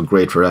of stuff. So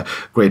great for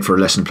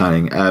lesson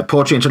planning.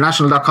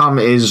 Poetryinternational.com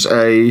is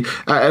a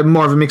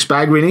more of a mixed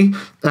bag, really.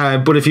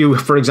 But if you,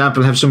 for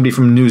example, have somebody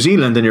from New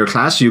Zealand in your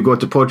class, you go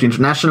to Poetry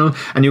International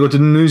and you go to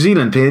the New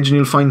Zealand page and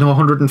you'll find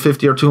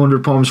 150 or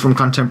 200 poems from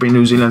contemporary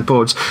New Zealand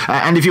poets.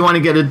 And if you want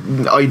to get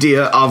an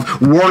idea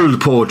of world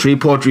poetry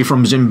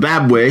from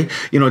Zimbabwe,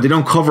 they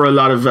don't cover a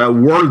lot of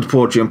world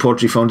poetry on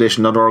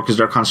poetryfoundation.org because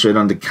they're concentrated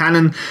on the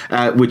canon,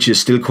 which is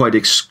still quite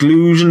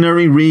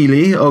exclusionary,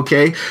 really.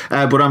 Okay,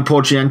 but on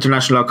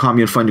poetryinternational.com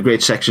you'll find the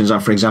great sections on,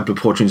 for example,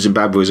 poetry in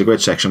Zimbabwe is a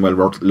great section well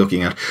worth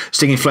looking at.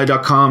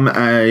 Stingingfly.com,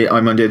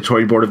 I'm on the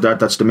editorial board of that.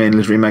 That's the main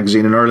literary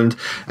magazine in Ireland,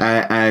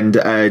 and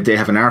they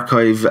have an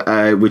archive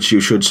which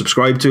you should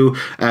subscribe to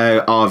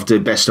of the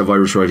best of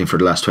Irish writing for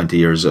the last 20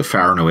 years.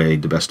 Far and away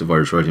the best of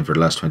Irish writing for the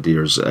last 20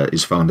 years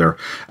is found there.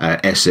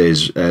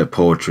 Essays,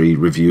 poetry,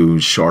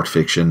 reviews, short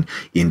fiction,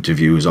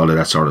 interviews, all of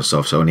that sort of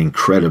stuff. So an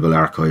incredible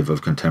archive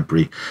of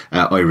contemporary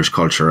Irish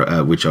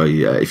culture, which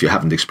if you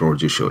haven't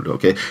explored, you should.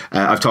 Okay,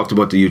 I've talked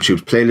about the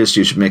YouTube playlists.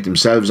 You should make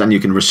themselves, and you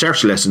can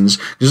research lessons.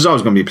 There's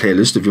always going to be a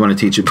playlist if you want to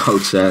teach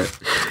about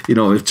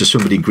if there's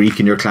somebody Greek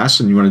in your class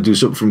and you want to do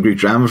something from Greek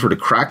drama for the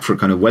crack, for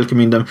kind of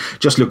welcoming them,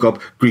 just look up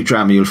Greek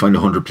drama, you'll find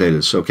 100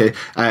 playlists. Okay,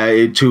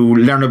 to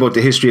learn about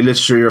the history of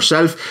literature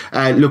yourself,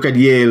 look at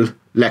Yale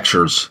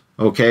lectures.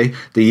 Okay,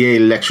 the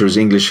Yale lectures,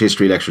 English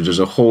history lectures. There's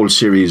a whole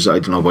series, I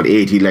don't know, about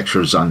 80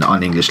 lectures on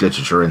English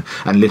literature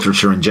and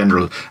literature in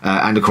general.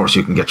 And of course,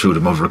 you can get through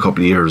them over a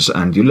couple of years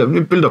and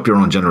you'll build up your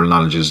own general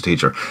knowledge as a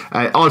teacher.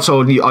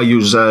 Also, I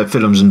use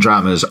films and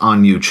dramas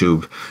on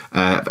YouTube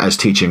as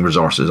teaching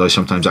resources. I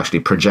sometimes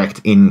actually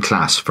project in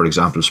class, for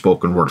example,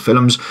 spoken word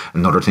films.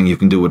 Another thing you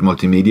can do with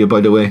multimedia,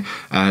 by the way,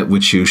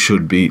 which you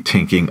should be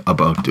thinking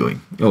about doing.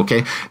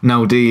 Okay,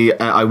 now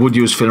I would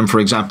use film,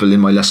 for example, in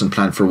my lesson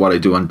plan for what I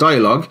do on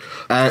dialogue.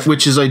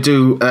 Which is I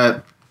do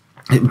the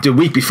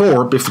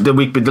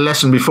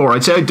lesson before.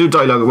 I'd say I do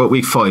dialogue about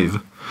week 5.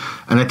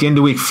 And at the end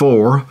of week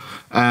 4,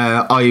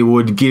 I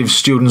would give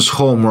students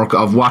homework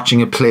of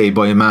watching a play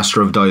by a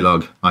master of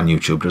dialogue on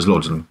YouTube. There's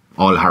loads of them.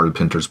 All Harold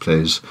Pinter's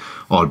plays,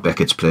 all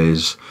Beckett's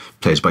plays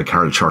by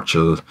Carol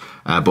Churchill.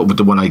 But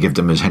the one I give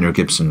them is Henry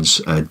Gibson's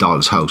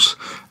Doll's House.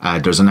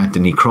 There's an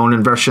Anthony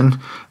Cronin version,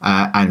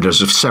 and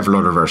there's several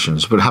other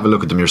versions. But have a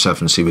look at them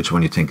yourself and see which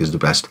one you think is the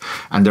best.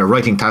 And their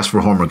writing task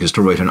for homework is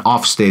to write an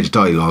offstage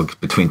dialogue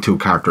between 2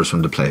 characters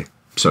from the play.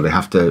 So they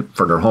have to,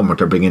 for their homework,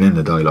 they're bringing in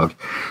the dialogue.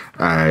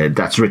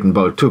 That's written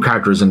by 2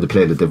 characters in the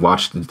play that they've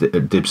watched,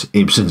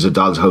 Ibsen's A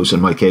Doll's House in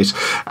my case,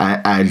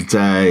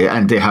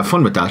 and they have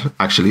fun with that,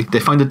 actually. They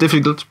find it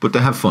difficult, but they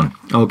have fun,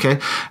 okay?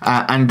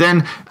 And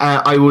then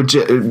I would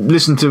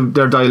listen to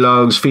their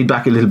dialogues,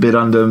 feedback a little bit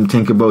on them,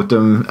 think about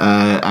them,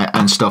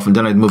 and stuff, and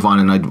then I'd move on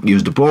and I'd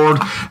use the board,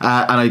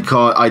 and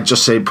I'd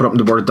just say, put up on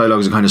the board,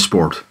 dialogue is a kind of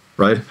sport,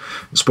 right?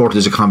 Sport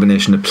is a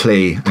combination of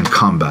play and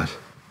combat.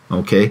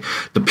 Okay,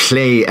 the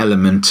play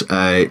element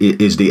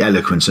is the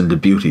eloquence and the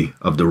beauty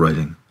of the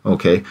writing.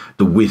 Okay,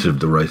 the wit of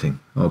the writing.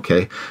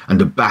 Okay,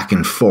 and the back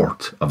and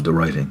forth of the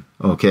writing.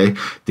 Okay,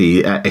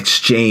 the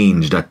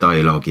exchange that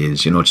dialogue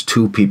is, it's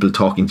 2 people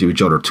talking to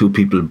each other, 2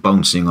 people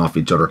bouncing off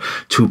each other,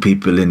 2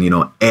 people in,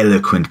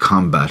 eloquent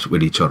combat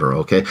with each other.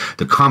 Okay,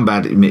 the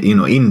combat,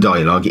 in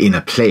dialogue, in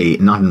a play,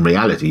 not in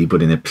reality,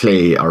 but in a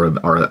play or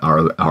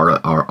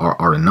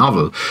a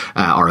novel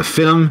or a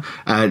film,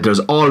 there's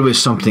always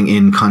something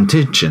in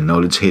contention. Now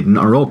it's hidden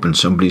or open.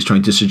 Somebody's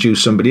trying to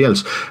seduce somebody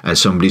else.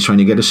 Somebody's trying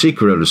to get a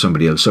secret out of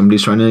somebody else.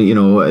 Somebody's trying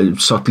to,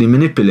 subtly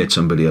manipulate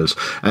somebody else.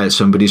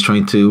 Somebody's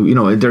trying to,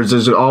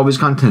 there's always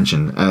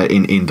contention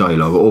in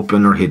dialogue,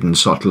 open or hidden,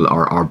 subtle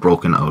or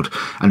broken out,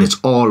 and it's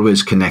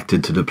always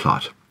connected to the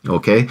plot.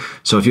 Okay,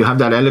 so if you have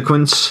that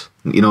eloquence,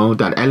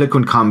 that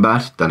eloquent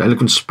combat, that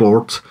eloquent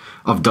sport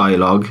of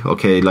dialogue,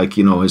 okay, like,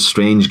 a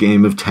strange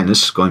game of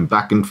tennis going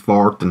back and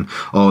forth and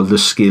all the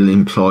skill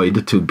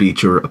employed to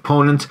beat your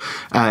opponent,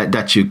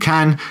 that you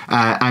can,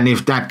 and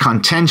if that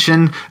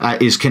contention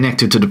is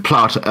connected to the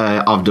plot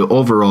of the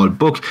overall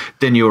book,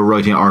 then you are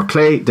writing our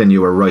play, then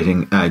you are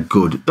writing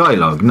good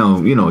dialogue.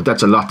 Now,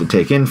 that's a lot to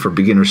take in for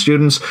beginner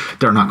students.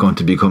 They're not going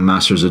to become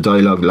masters of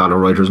dialogue. A lot of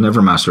writers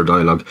never master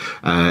dialogue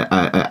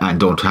and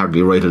don't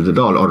hardly write it at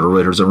all. Other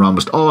writers are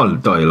almost all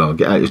dialogue.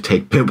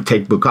 Take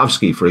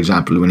Bukowski, for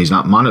example, when he's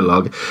not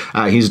monologue,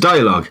 he's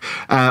dialogue.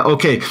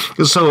 Okay,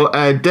 so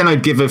then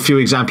I'd give a few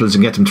examples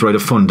and get them to write a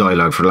fun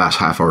dialogue for the last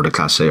half hour of the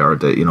class, say, or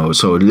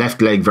so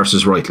left leg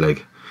versus right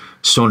leg,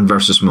 sun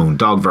versus moon,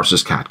 dog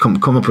versus cat. Come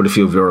up with a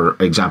few of your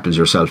examples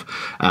yourself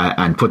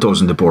and put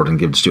those on the board and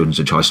give the students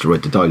a choice to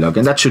write the dialogue,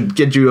 and that should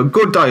get you a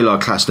good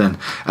dialogue class then,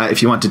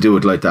 if you want to do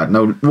it like that.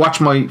 Now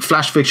watch my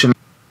flash fiction.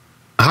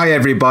 Hi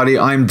everybody,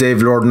 I'm Dave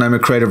Lorden. I'm a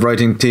creative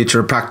writing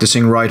teacher,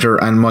 practicing writer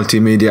and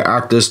multimedia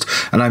artist,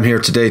 and I'm here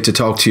today to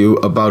talk to you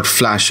about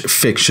flash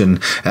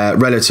fiction,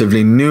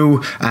 relatively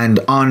new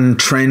and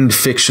on-trend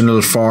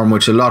fictional form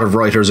which a lot of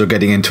writers are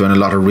getting into and a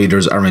lot of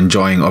readers are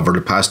enjoying over the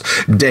past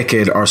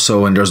decade or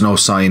so, and there's no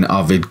sign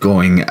of it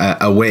going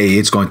away.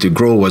 It's going to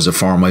grow as a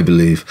form, I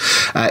believe.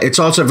 It's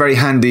also very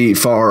handy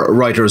for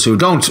writers who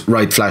don't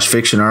write flash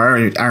fiction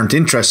or aren't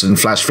interested in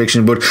flash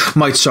fiction but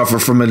might suffer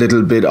from a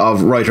little bit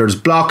of writer's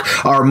block,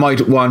 or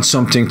might want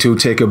something to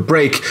take a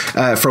break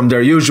from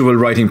their usual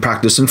writing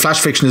practice. And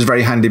flash fiction is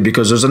very handy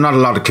because there's not a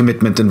lot of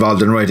commitment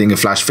involved in writing a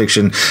flash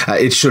fiction.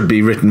 It should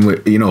be written,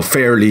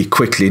 fairly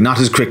quickly, not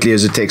as quickly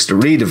as it takes to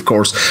read, of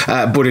course,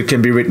 but it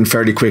can be written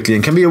fairly quickly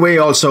and can be a way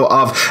also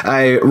of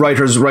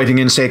writers writing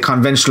in, say,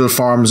 conventional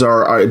forms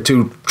or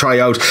to try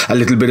out a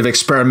little bit of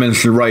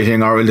experimental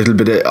writing or a little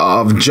bit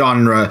of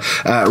genre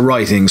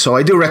writing. So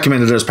I do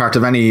recommend it as part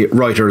of any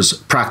writer's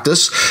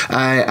practice,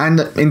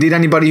 and indeed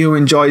anybody who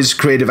enjoys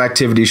creative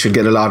activity should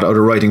get a lot out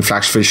of writing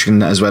flash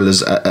fiction as well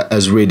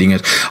as reading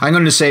it. I'm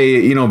going to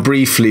say,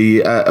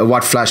 briefly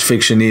what flash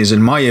fiction is,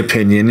 in my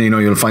opinion.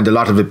 You'll find a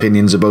lot of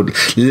opinions about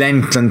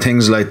length and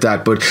things like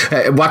that, but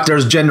what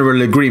there's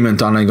general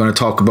agreement on, I'm going to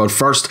talk about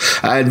first.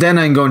 Then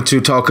I'm going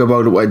to talk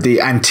about the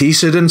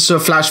antecedents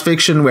of flash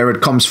fiction, where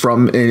it comes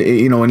from,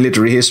 in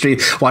literary history,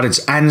 what its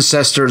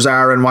ancestors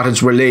are and what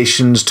its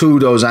relations to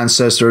those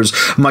ancestors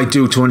might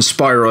do to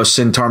inspire us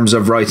in terms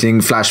of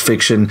writing flash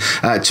fiction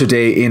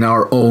today in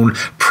our own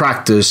practice.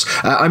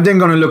 I'm then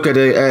going to look at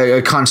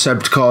a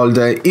concept called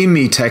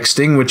IMI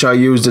texting, which I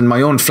used in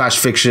my own flash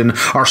fiction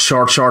or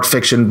short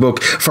fiction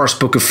book, First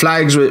Book of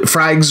Frags,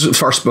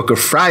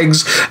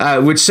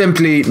 which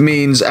simply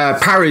means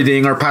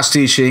parodying or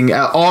pastiching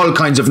all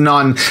kinds of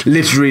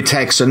non-literary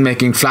texts and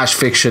making flash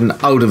fiction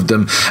out of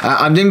them.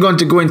 I'm then going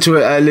to go into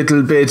a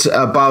little bit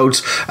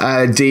about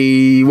what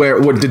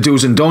the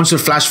do's and don'ts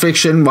of flash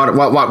fiction,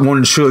 what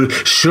one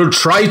should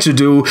try to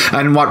do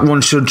and what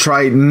one should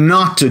try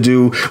not to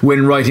do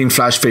when writing writing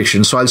flash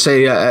fiction. So I'll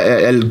say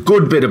a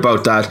good bit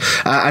about that.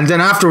 And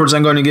then afterwards,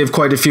 I'm going to give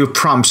quite a few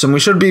prompts, and we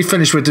should be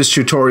finished with this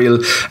tutorial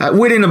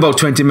within about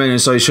 20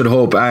 minutes, I should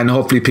hope, and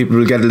hopefully people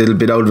will get a little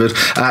bit out of it.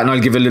 And I'll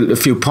give a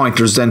few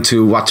pointers then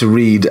to what to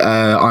read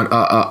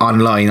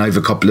online. I have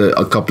a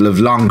couple of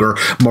longer,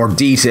 more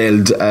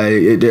detailed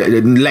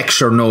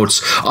lecture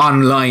notes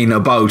online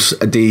about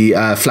the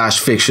flash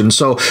fiction.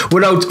 So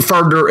without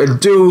further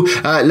ado,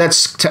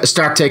 let's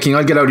start taking.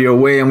 I'll get out of your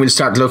way and we'll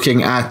start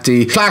looking at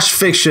the flash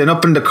fiction.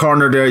 Up in the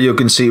corner there you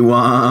can see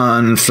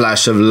one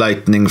flash of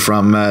lightning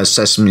from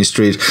Sesame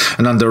Street,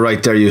 and on the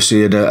right there you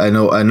see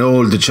an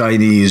old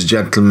Chinese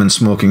gentleman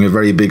smoking a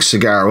very big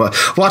cigar.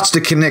 What's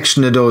the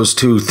connection to those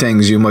two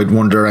things, you might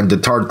wonder? And the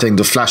third thing,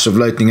 the flash of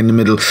lightning in the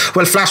middle.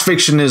 Well, flash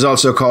fiction is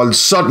also called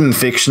sudden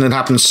fiction. It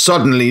happens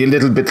suddenly, a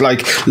little bit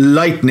like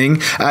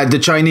lightning. The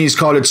Chinese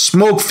call it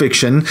smoke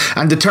fiction,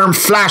 and the term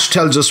flash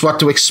tells us what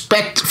to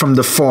expect from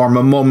the form: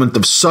 a moment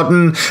of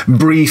sudden,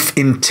 brief,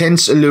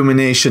 intense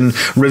illumination,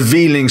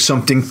 revealing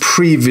something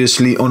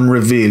previously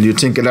unrevealed. You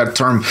think of that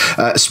term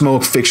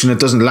smoke fiction, it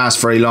doesn't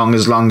last very long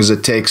as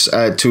it takes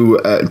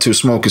to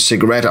smoke a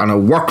cigarette on a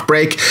work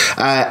break,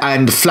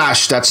 and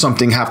flash, that's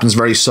something happens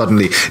very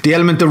suddenly. The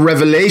element of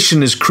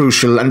revelation is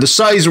crucial, and the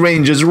size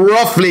range is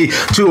roughly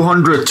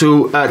 200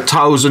 to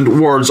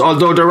 1,000 words,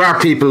 although there are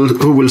people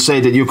who will say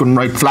that you can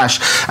write flash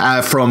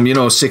from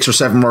 6 or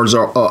 7 words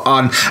or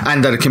on,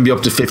 and that it can be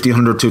up to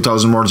 1,500,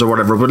 2,000 words or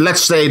whatever. But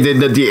let's say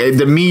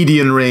the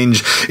median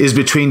range is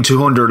between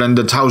 200 and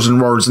 1,000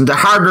 words, and the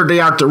harder they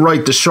are to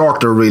write, the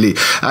shorter really.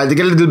 They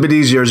get a little bit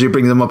easier as you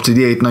bring them up to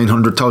the 800,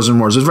 900, 1,000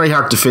 words. It's very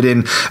hard to fit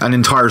in an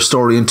entire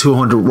story in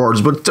 200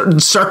 words, but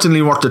it's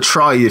certainly worth a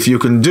try if you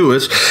can do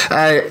it.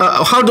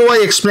 How do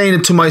I explain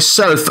it to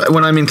myself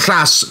when I'm in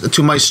class,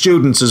 to my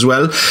students as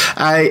well?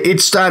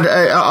 It's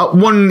that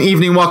one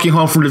evening walking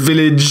home from the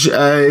village,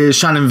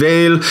 Shannon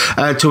Vale,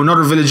 to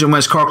another village in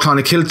West Cork,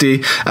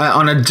 Clonakilty,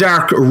 on a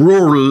dark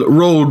rural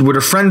road with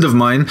a friend of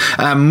mine,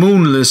 a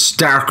moonless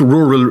dark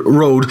rural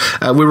road.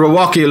 We were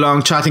walking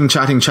along, chatting,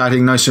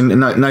 nice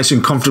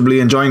and comfortably,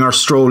 enjoying our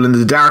stroll in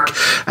the dark,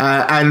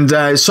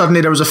 and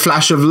suddenly there was a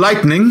flash of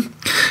lightning,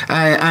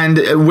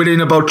 and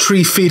within about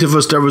 3 feet of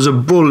us there was a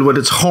bull with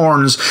its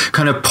horns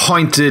kind of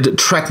pointed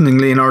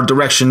threateningly in our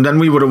direction. Then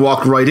we would have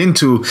walked right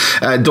into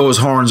those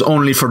horns,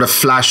 only for the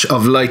flash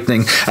of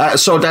lightning.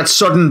 So that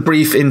sudden,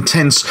 brief,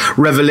 intense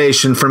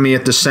revelation for me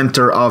at the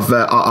center of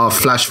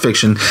flash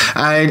fiction.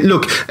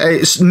 Look,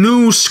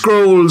 new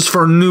scrolls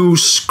for new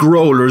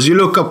scrollers. You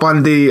look up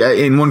on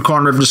in one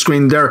corner of the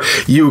screen there,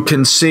 you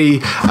can see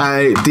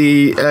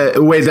the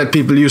way that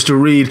people used to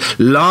read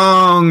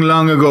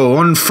long ago,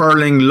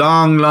 unfurling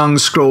long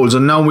scrolls,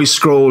 and now we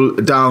scroll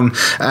down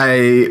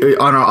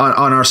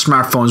on our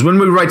smartphones. When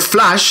we write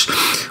flash,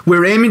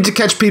 we're aiming to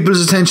catch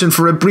people's attention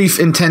for a brief,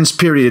 intense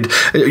period.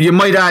 You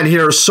might add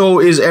here, so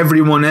is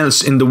everyone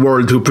else in the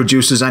world who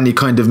produces any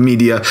kind of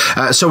media.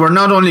 So we're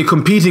not only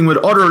competing with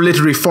other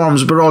literary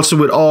forms, but also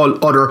with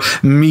all other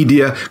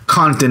media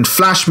content.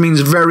 Flash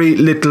means very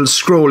little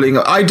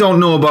scrolling. I don't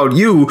know about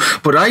you,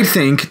 but I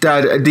think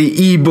that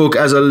the ebook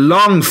as a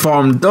long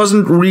form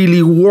doesn't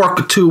really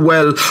work too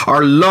well,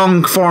 or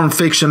long form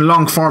fiction,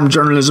 long form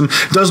journalism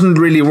doesn't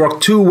really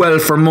work too well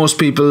for most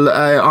people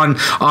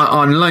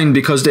online,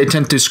 because they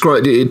tend to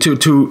scroll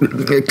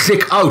to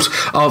click out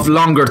of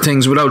longer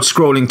things without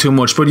scrolling too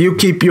much. But you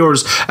keep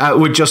yours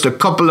with just a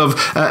couple of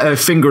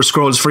finger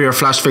scrolls for your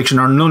flash fiction,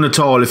 or none at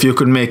all if you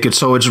can make it,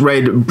 so it's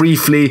read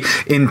briefly,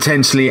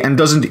 intensely, and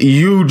doesn't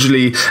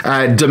hugely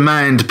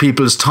demand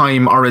people's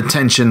time or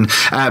attention,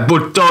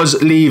 but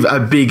does leave a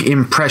big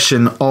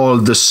impression all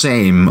the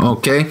same.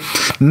 Okay,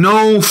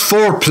 no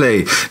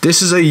foreplay.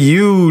 This is a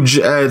huge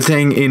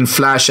thing in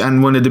flash,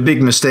 and one of the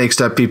big mistakes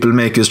that people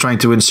make is trying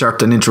to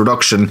insert an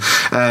introduction,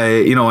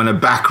 and a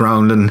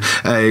background and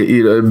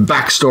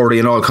backstory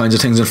and all kinds of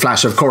things in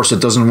flash. Of course,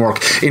 it doesn't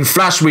work. In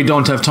flash, we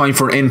don't have time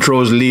for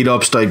intros,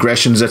 lead-ups,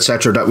 digressions,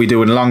 etc. that we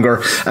do in longer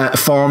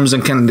forms,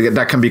 and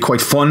that can be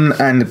quite fun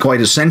and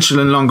quite essential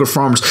in longer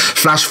forms.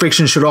 Flash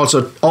fiction should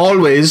also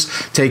always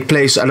take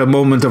place at a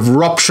moment of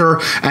rupture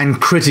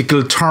and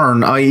critical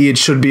turn, i.e. it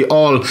should be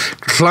all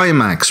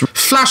climax.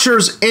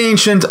 Flashers,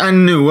 ancient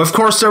and new. Of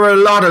course, there are a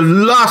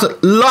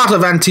lot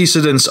of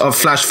antecedents of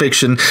flash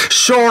fiction.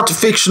 Short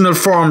fictional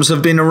forms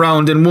have been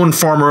around in one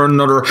form or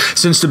another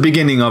since the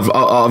beginning of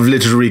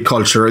literary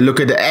culture. Look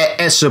at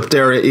Aesop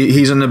there.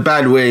 He's in a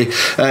bad way,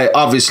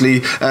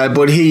 obviously,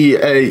 but he,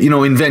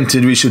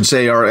 invented, we should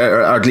say, or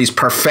at least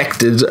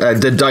perfected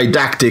the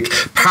didactic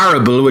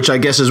parable, which I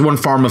guess is one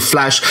form of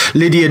flash.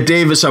 Lydia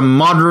Davis, a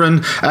modern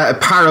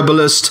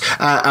parabolist,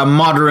 a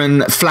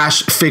modern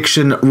flash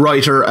fiction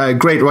writer, a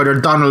great writer.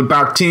 Donald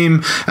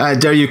Barthes.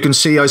 There you can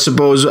see, I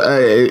suppose,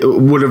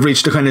 would have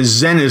reached the kind of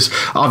zenith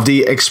of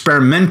the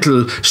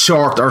experimental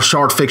short or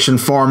short fiction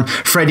form.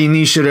 Freddie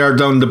Nietzsche there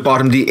down the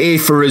bottom, the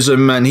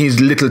aphorism, and his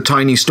little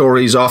tiny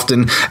stories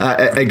often,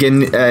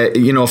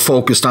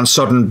 focused on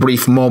sudden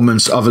brief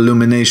moments of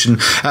illumination.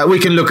 We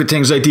can look at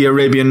things like the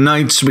Arabian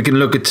Nights, we can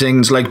look at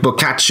things like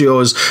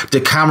Boccaccio's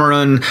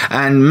Decameron,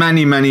 and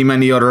many, many,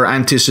 many other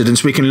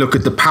antecedents. We can look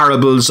at the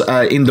parables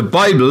in the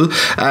Bible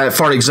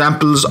for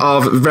examples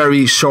of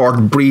very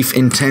short, brief,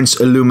 intense,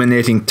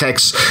 illuminating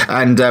texts,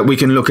 and we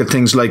can look at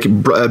things like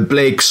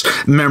Blake's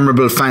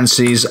Memorable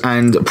Fancies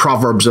and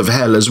Proverbs of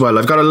Hell as well.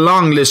 I've got a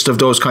long list of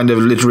those kind of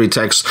literary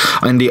texts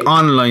in the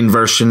online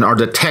version, or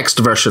the text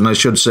version I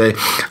should say,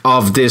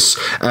 of this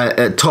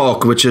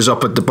talk, which is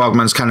up at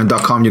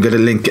thebogmanscanon.com. You get a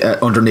link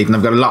underneath, and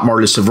I've got a lot more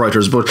lists of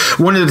writers. But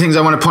one of the things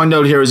I want to point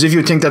out here is, if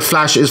you think that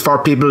Flash is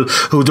for people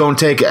who don't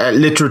take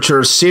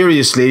literature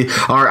seriously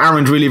or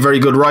aren't really very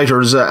good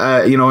writers,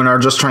 and are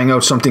just trying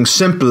out something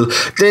simple,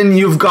 then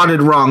you've got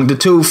it wrong. The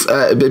two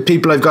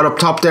people I've got up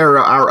top there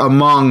are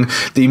among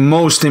the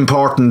most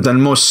important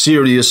and most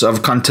serious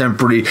of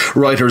contemporary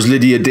writers.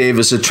 Lydia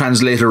Davis, a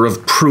translator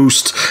of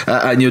Proust,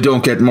 and you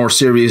don't get more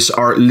serious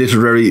or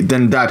literary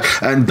than that.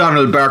 And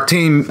Donald Barthes,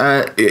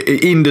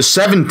 in the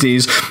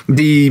 70s,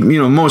 the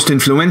most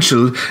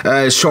influential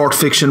short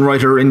fiction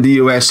writer in the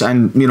US,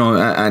 and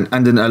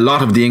and in a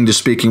lot of the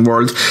English-speaking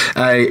world.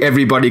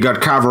 Everybody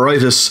got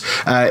Carveritis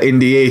in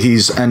the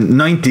 80s and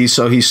 90s,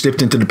 so he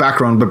slipped into the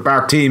background. But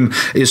Barthes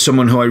is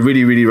someone who I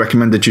really, really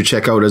recommend that you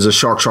check out as a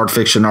short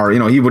fiction, or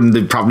he wouldn't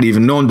have probably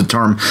even known the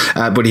term,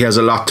 but he has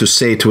a lot to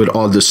say to it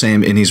all the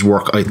same in his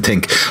work, I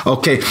think.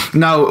 Okay,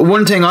 now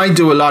one thing I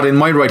do a lot in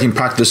my writing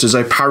practice is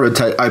I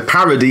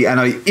parody and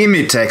I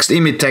imit text.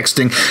 Imit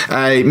texting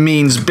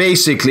means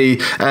basically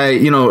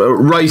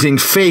writing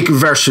fake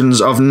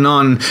versions of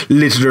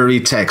non-literary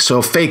text.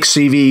 So fake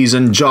CVs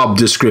and job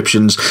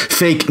descriptions,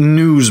 fake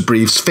news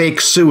briefs,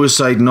 fake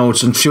suicide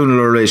notes and funeral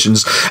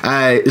orations,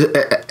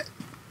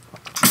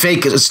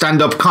 fake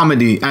stand-up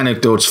comedy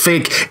anecdotes,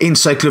 fake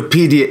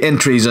encyclopedia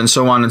entries, and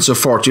so on and so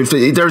forth.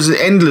 There's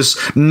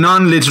endless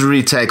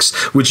non-literary text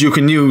which you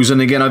can use,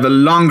 and again I have a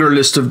longer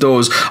list of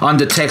those on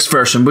the text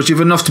version, but you've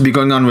enough to be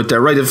going on with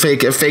there. Write a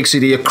fake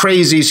CD, a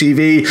crazy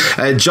CV,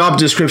 a job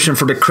description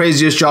for the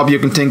craziest job you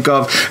can think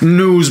of,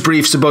 news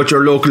briefs about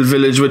your local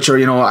village which are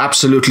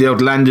absolutely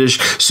outlandish,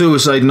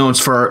 suicide notes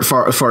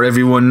for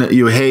everyone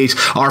you hate,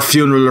 or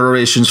funeral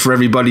orations for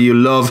everybody you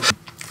love.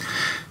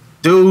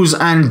 Do's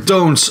and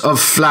don'ts of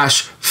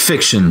flash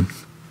fiction.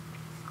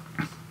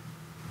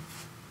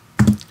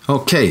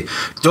 Okay,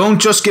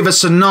 don't just give a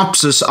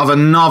synopsis of a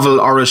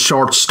novel or a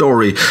short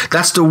story.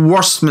 That's the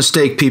worst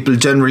mistake people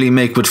generally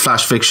make with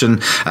flash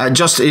fiction.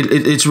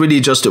 It's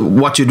really just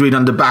what you'd read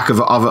on the back of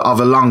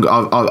a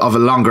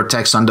longer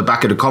text, on the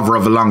back of the cover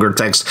of a longer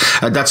text.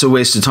 That's a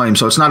waste of time.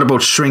 So it's not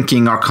about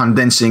shrinking or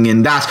condensing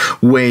in that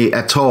way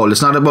at all.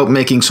 It's not about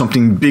making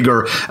something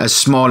bigger as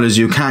small as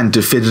you can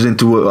to fit it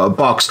into a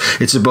box.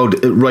 It's about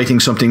writing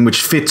something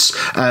which fits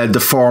the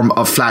form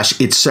of flash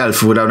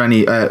itself without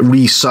any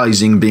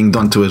resizing being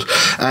done to it.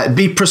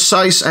 Be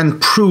precise and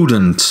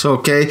prudent,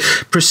 okay?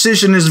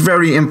 Precision is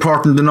very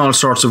important in all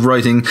sorts of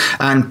writing,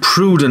 and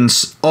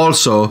prudence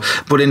also,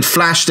 but in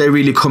flash they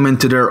really come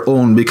into their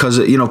own, because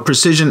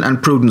precision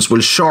and prudence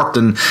will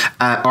shorten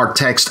our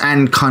text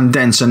and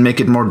condense and make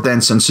it more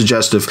dense and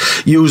suggestive.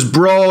 Use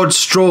broad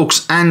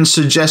strokes and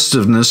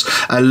suggestiveness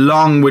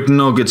along with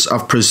nuggets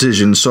of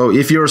precision. So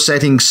if you're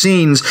setting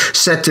scenes,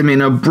 set them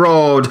in a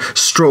broad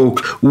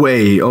stroke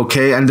way,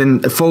 okay? And then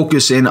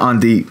focus in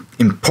on the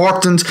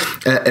important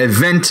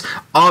event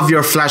of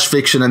your flash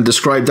fiction and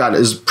describe that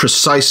as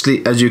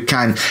precisely as you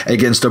can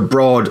against a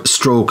broad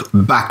stroke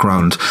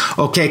background.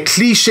 Okay,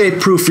 cliche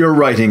proof your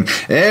writing.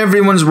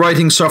 Everyone's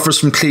writing suffers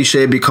from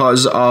cliche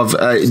because of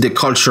the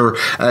culture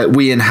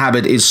we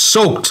inhabit is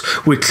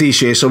soaked with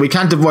cliche, so we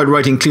can't avoid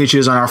writing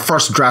cliches on our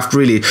first draft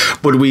really,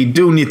 but we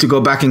do need to go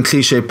back and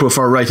cliche proof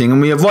our writing, and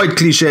we avoid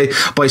cliche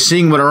by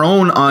seeing with our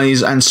own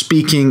eyes and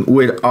speaking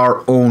with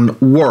our own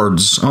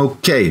words.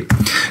 Okay,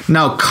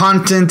 now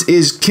content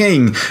is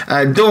king.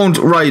 Don't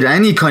write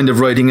any kind of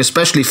writing,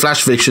 especially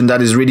flash fiction,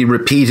 that is really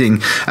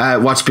repeating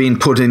what's been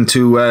put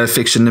into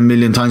fiction a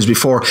million times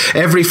before.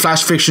 Every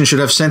flash fiction should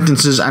have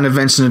sentences and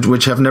events in it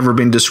which have never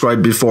been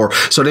described before.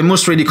 So they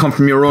must really come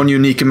from your own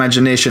unique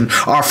imagination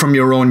or from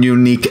your own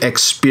unique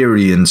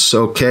experience,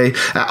 okay?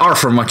 Or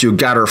from what you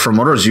gather from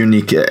others'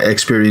 unique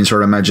experience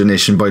or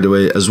imagination, by the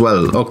way, as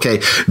well.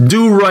 Okay,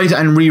 do write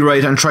and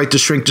rewrite and try to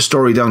shrink the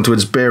story down to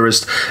its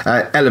barest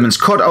elements.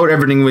 Cut out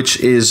everything which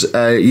is,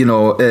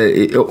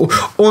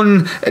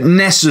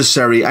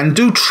 unnecessary. And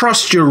do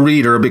trust your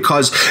reader,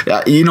 because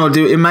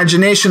the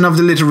imagination of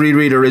the literary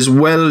reader is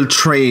well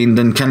trained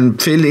and can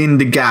fill in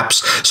the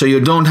gaps, so you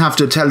don't have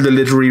to tell the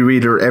literary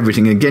reader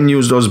everything. Again,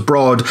 use those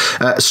broad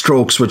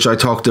strokes which I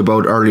talked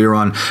about earlier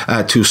on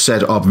to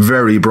set up.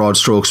 Very broad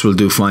strokes will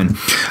do fine.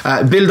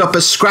 Build up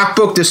a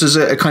scrapbook. This is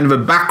a kind of a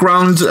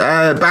background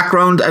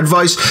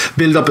advice.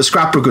 Build up a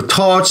scrapbook of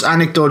thoughts,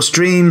 anecdotes,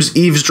 dreams,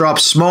 eavesdrops,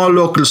 small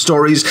local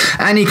stories,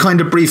 any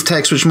kind of brief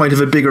text which might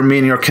have a bigger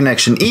meaning or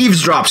connection.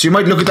 Eavesdrops, you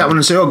might look at that one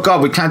and say, oh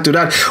God, we can't do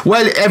that.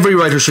 Well, every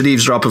writer should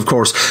eavesdrop, of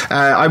course.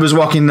 I was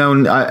walking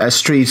down a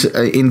street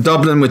in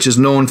Dublin which is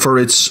known for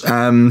its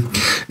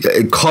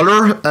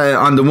colour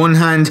on the one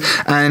hand,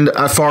 and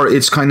for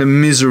its kind of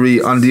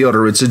misery on the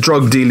other. It's a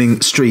drug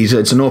dealing street.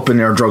 It's an open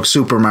air drug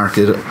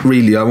supermarket,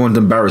 really. I won't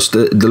embarrass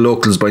the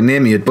locals by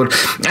naming it, but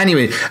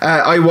anyway,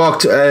 I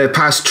walked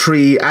past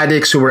three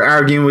addicts who were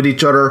arguing with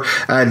each other.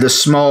 The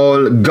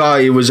small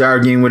guy was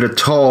arguing with a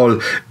tall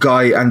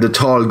guy and the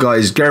tall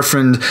guy's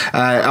girlfriend.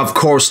 Of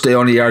course, they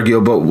only argue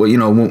about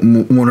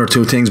one or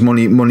two things: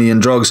 money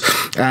and drugs.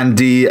 And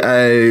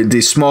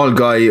the small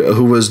guy,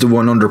 who was the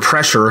one under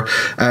pressure,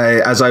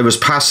 as I was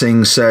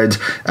passing, said,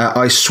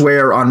 "I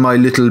swear on my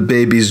little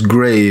baby's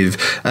grave."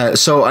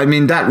 So I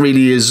mean, that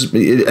really is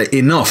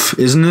enough,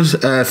 isn't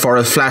it, for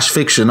a flash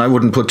fiction? I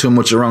wouldn't put too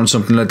much around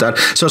something like that.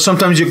 So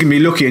sometimes you can be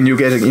lucky and you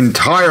get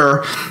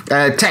entire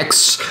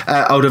texts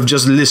out of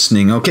just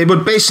listening. Okay,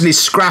 but basically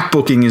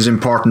scrapbooking is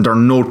important, or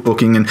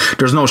notebooking, and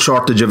there's no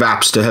shortage of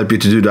apps to help you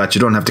to do that.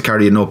 You don't have to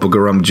carry a notebook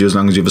around with you as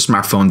long as you have a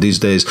smartphone these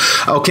days.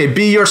 Okay,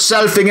 be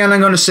yourself. Again, I'm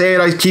going to say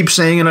it. I keep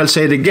saying it. I'll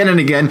say it again and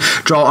again.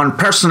 Draw on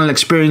personal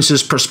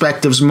experiences,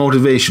 perspectives,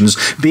 motivations.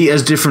 Be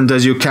as different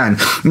as you can.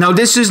 Now,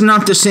 this is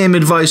not the same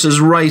advice as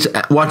write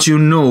what you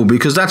know,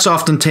 because that's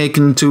often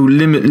taken to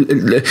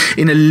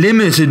in a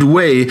limited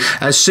way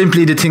as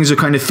simply the things that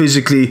kind of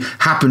physically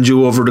happened to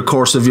you over the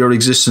course of your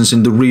existence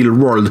in the real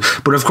world.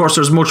 But of course,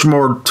 there's much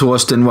more to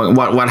us than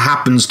what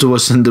happens to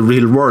us in the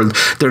real world.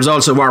 There's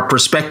also our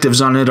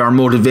perspectives on it, our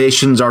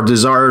motivations, our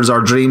desires,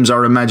 our dreams,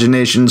 our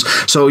imaginations.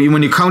 So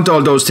when you count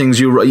all those things,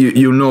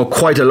 you know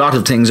quite a lot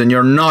of things, and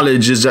your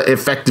knowledge is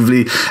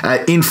effectively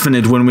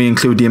infinite when we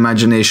include the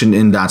imagination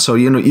in that. So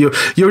you're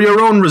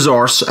your own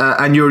resource,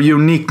 and your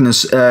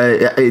uniqueness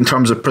in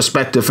terms of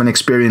perspective and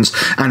experience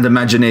and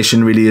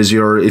imagination really is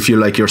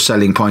your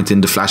selling point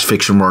in the flash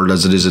fiction world,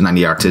 as it is in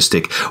any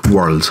artistic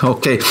world.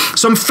 Okay,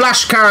 some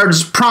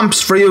flashcards,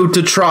 prompts for you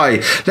to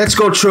try. Let's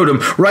go through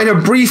them. Write a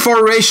brief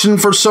oration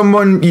for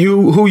someone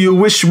who you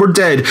wish were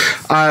dead.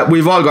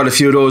 We've all got a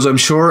few of those, I'm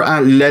sure.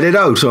 Let it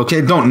out.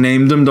 Okay, don't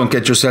name them. Don't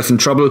get yourself in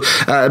trouble.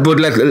 But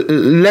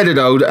let it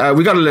out.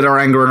 We got to let our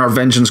anger and our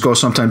vengeance go.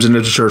 Sometimes in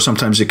literature,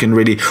 sometimes it can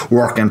really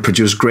work and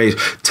produce great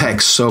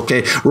texts.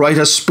 Okay, write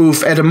a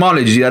spoof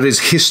etymology, that is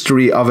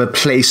history of a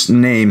place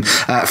name.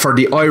 For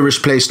the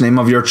Irish place name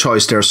of your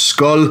choice, there's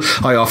Skull.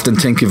 I often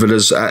think of it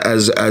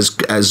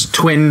as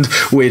twinned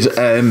with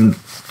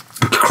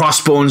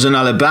Crossbones in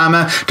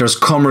Alabama. There's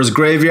Comer's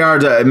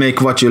Graveyard.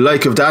 Make what you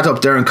like of that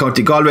up there in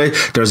County Galway.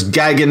 There's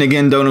Gaggin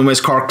again down in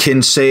West Cork.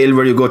 Kinsale,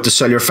 where you go to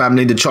sell your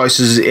family. The choice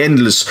is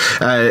endless.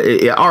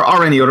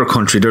 Or any other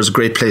country. There's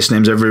great place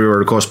names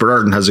everywhere. Of course, but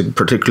Ireland has a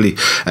particularly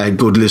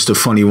good list of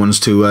funny ones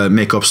to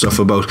make up stuff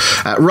about.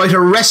 Write a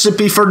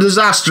recipe for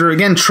disaster.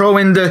 Again, throw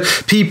in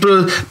the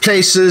people,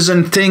 places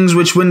and things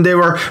which, when they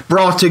were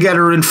brought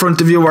together in front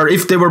of you, or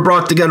if they were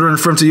brought together in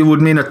front of you,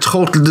 would mean a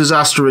total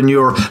disaster in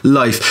your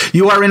life.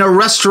 You are in a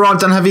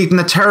restaurant and have eaten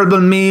a terrible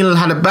meal,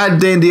 had a bad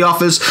day in the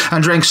office,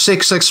 and drank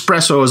 6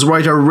 espressos.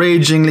 Write a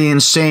ragingly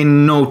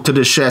insane note to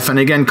the chef. And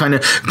again, kind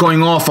of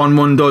going off on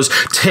one of those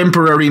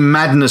temporary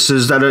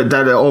madnesses that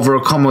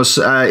overcome us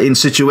in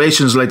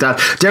situations like that.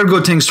 They're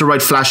good things to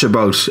write flash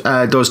about,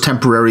 those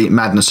temporary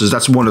madnesses.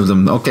 That's one of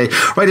them. Okay,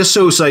 write a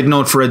suicide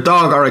note for a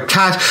dog or a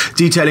cat,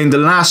 detailing the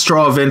last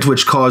straw event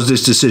which caused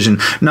this decision.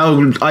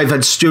 Now, I've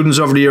had students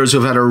over the years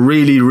who've had a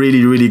really,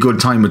 really, really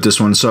good time with this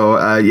one. So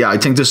yeah, I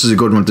think this is a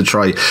good one to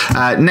try.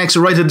 Next,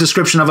 write a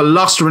description of a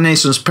lost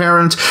Renaissance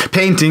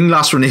painting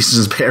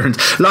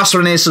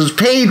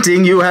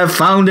you have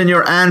found in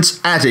your aunt's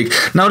attic.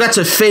 Now, that's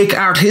a fake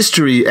art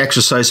history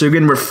exercise. So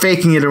again, we're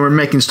faking it and we're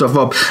making stuff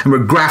up and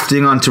we're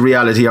grafting onto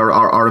reality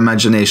our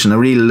imagination. A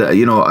real,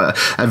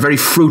 a very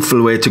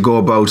fruitful way to go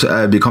about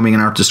becoming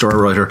an artist or a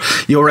writer.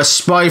 You're a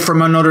spy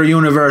from another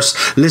universe,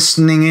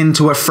 listening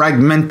into a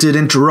fragmented,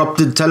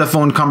 interrupted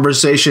telephone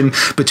conversation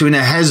between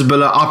a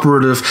Hezbollah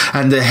operative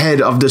and the head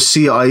of the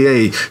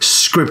CIA.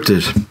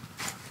 Scripted.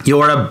 You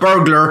are a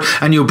burglar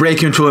and you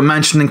break into a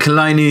mansion in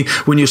Killiney.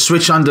 When you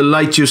switch on the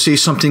light, you see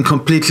something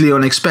completely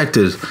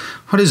unexpected.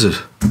 What is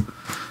it?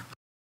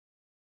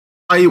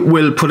 I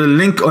will put a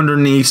link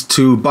underneath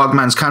to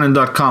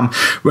bogmanscanon.com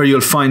where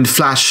you'll find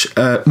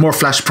more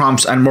flash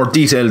prompts and more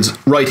detailed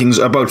writings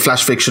about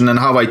flash fiction and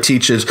how I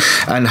teach it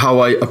and how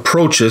I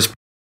approach it.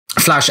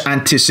 Flash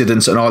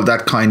antecedents and all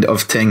that kind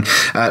of thing,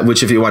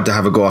 which if you want to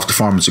have a go off the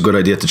form, it's a good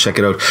idea to check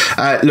it out.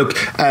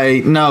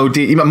 Now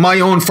my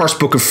own first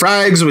book of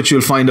frags, which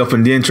you'll find up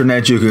on the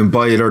internet, you can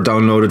buy it or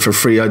download it for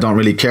free. I don't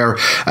really care,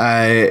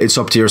 it's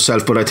up to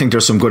yourself, but I think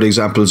there's some good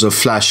examples of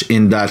Flash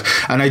in that,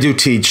 and I do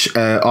teach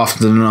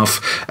often enough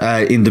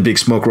in the Big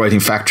Smoke Writing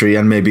Factory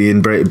and maybe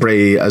in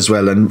Bray as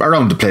well, and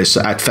around the place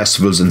at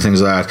festivals and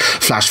things like that,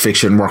 Flash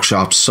fiction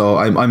workshops. So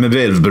I'm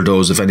available for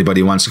those if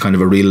anybody wants a kind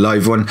of a real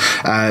live one,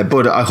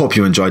 but I hope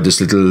you enjoyed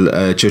this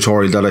little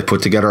tutorial that I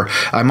put together.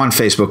 I'm on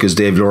Facebook as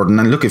Dave Lordan,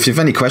 and look, if you have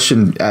any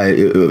question,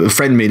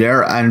 friend me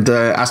there and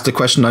ask the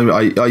question.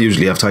 I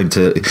usually have time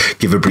to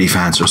give a brief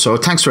answer. So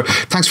thanks for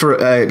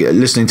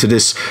listening to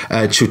this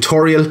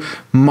tutorial.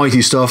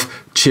 Mighty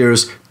stuff.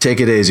 Cheers. Take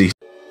it easy.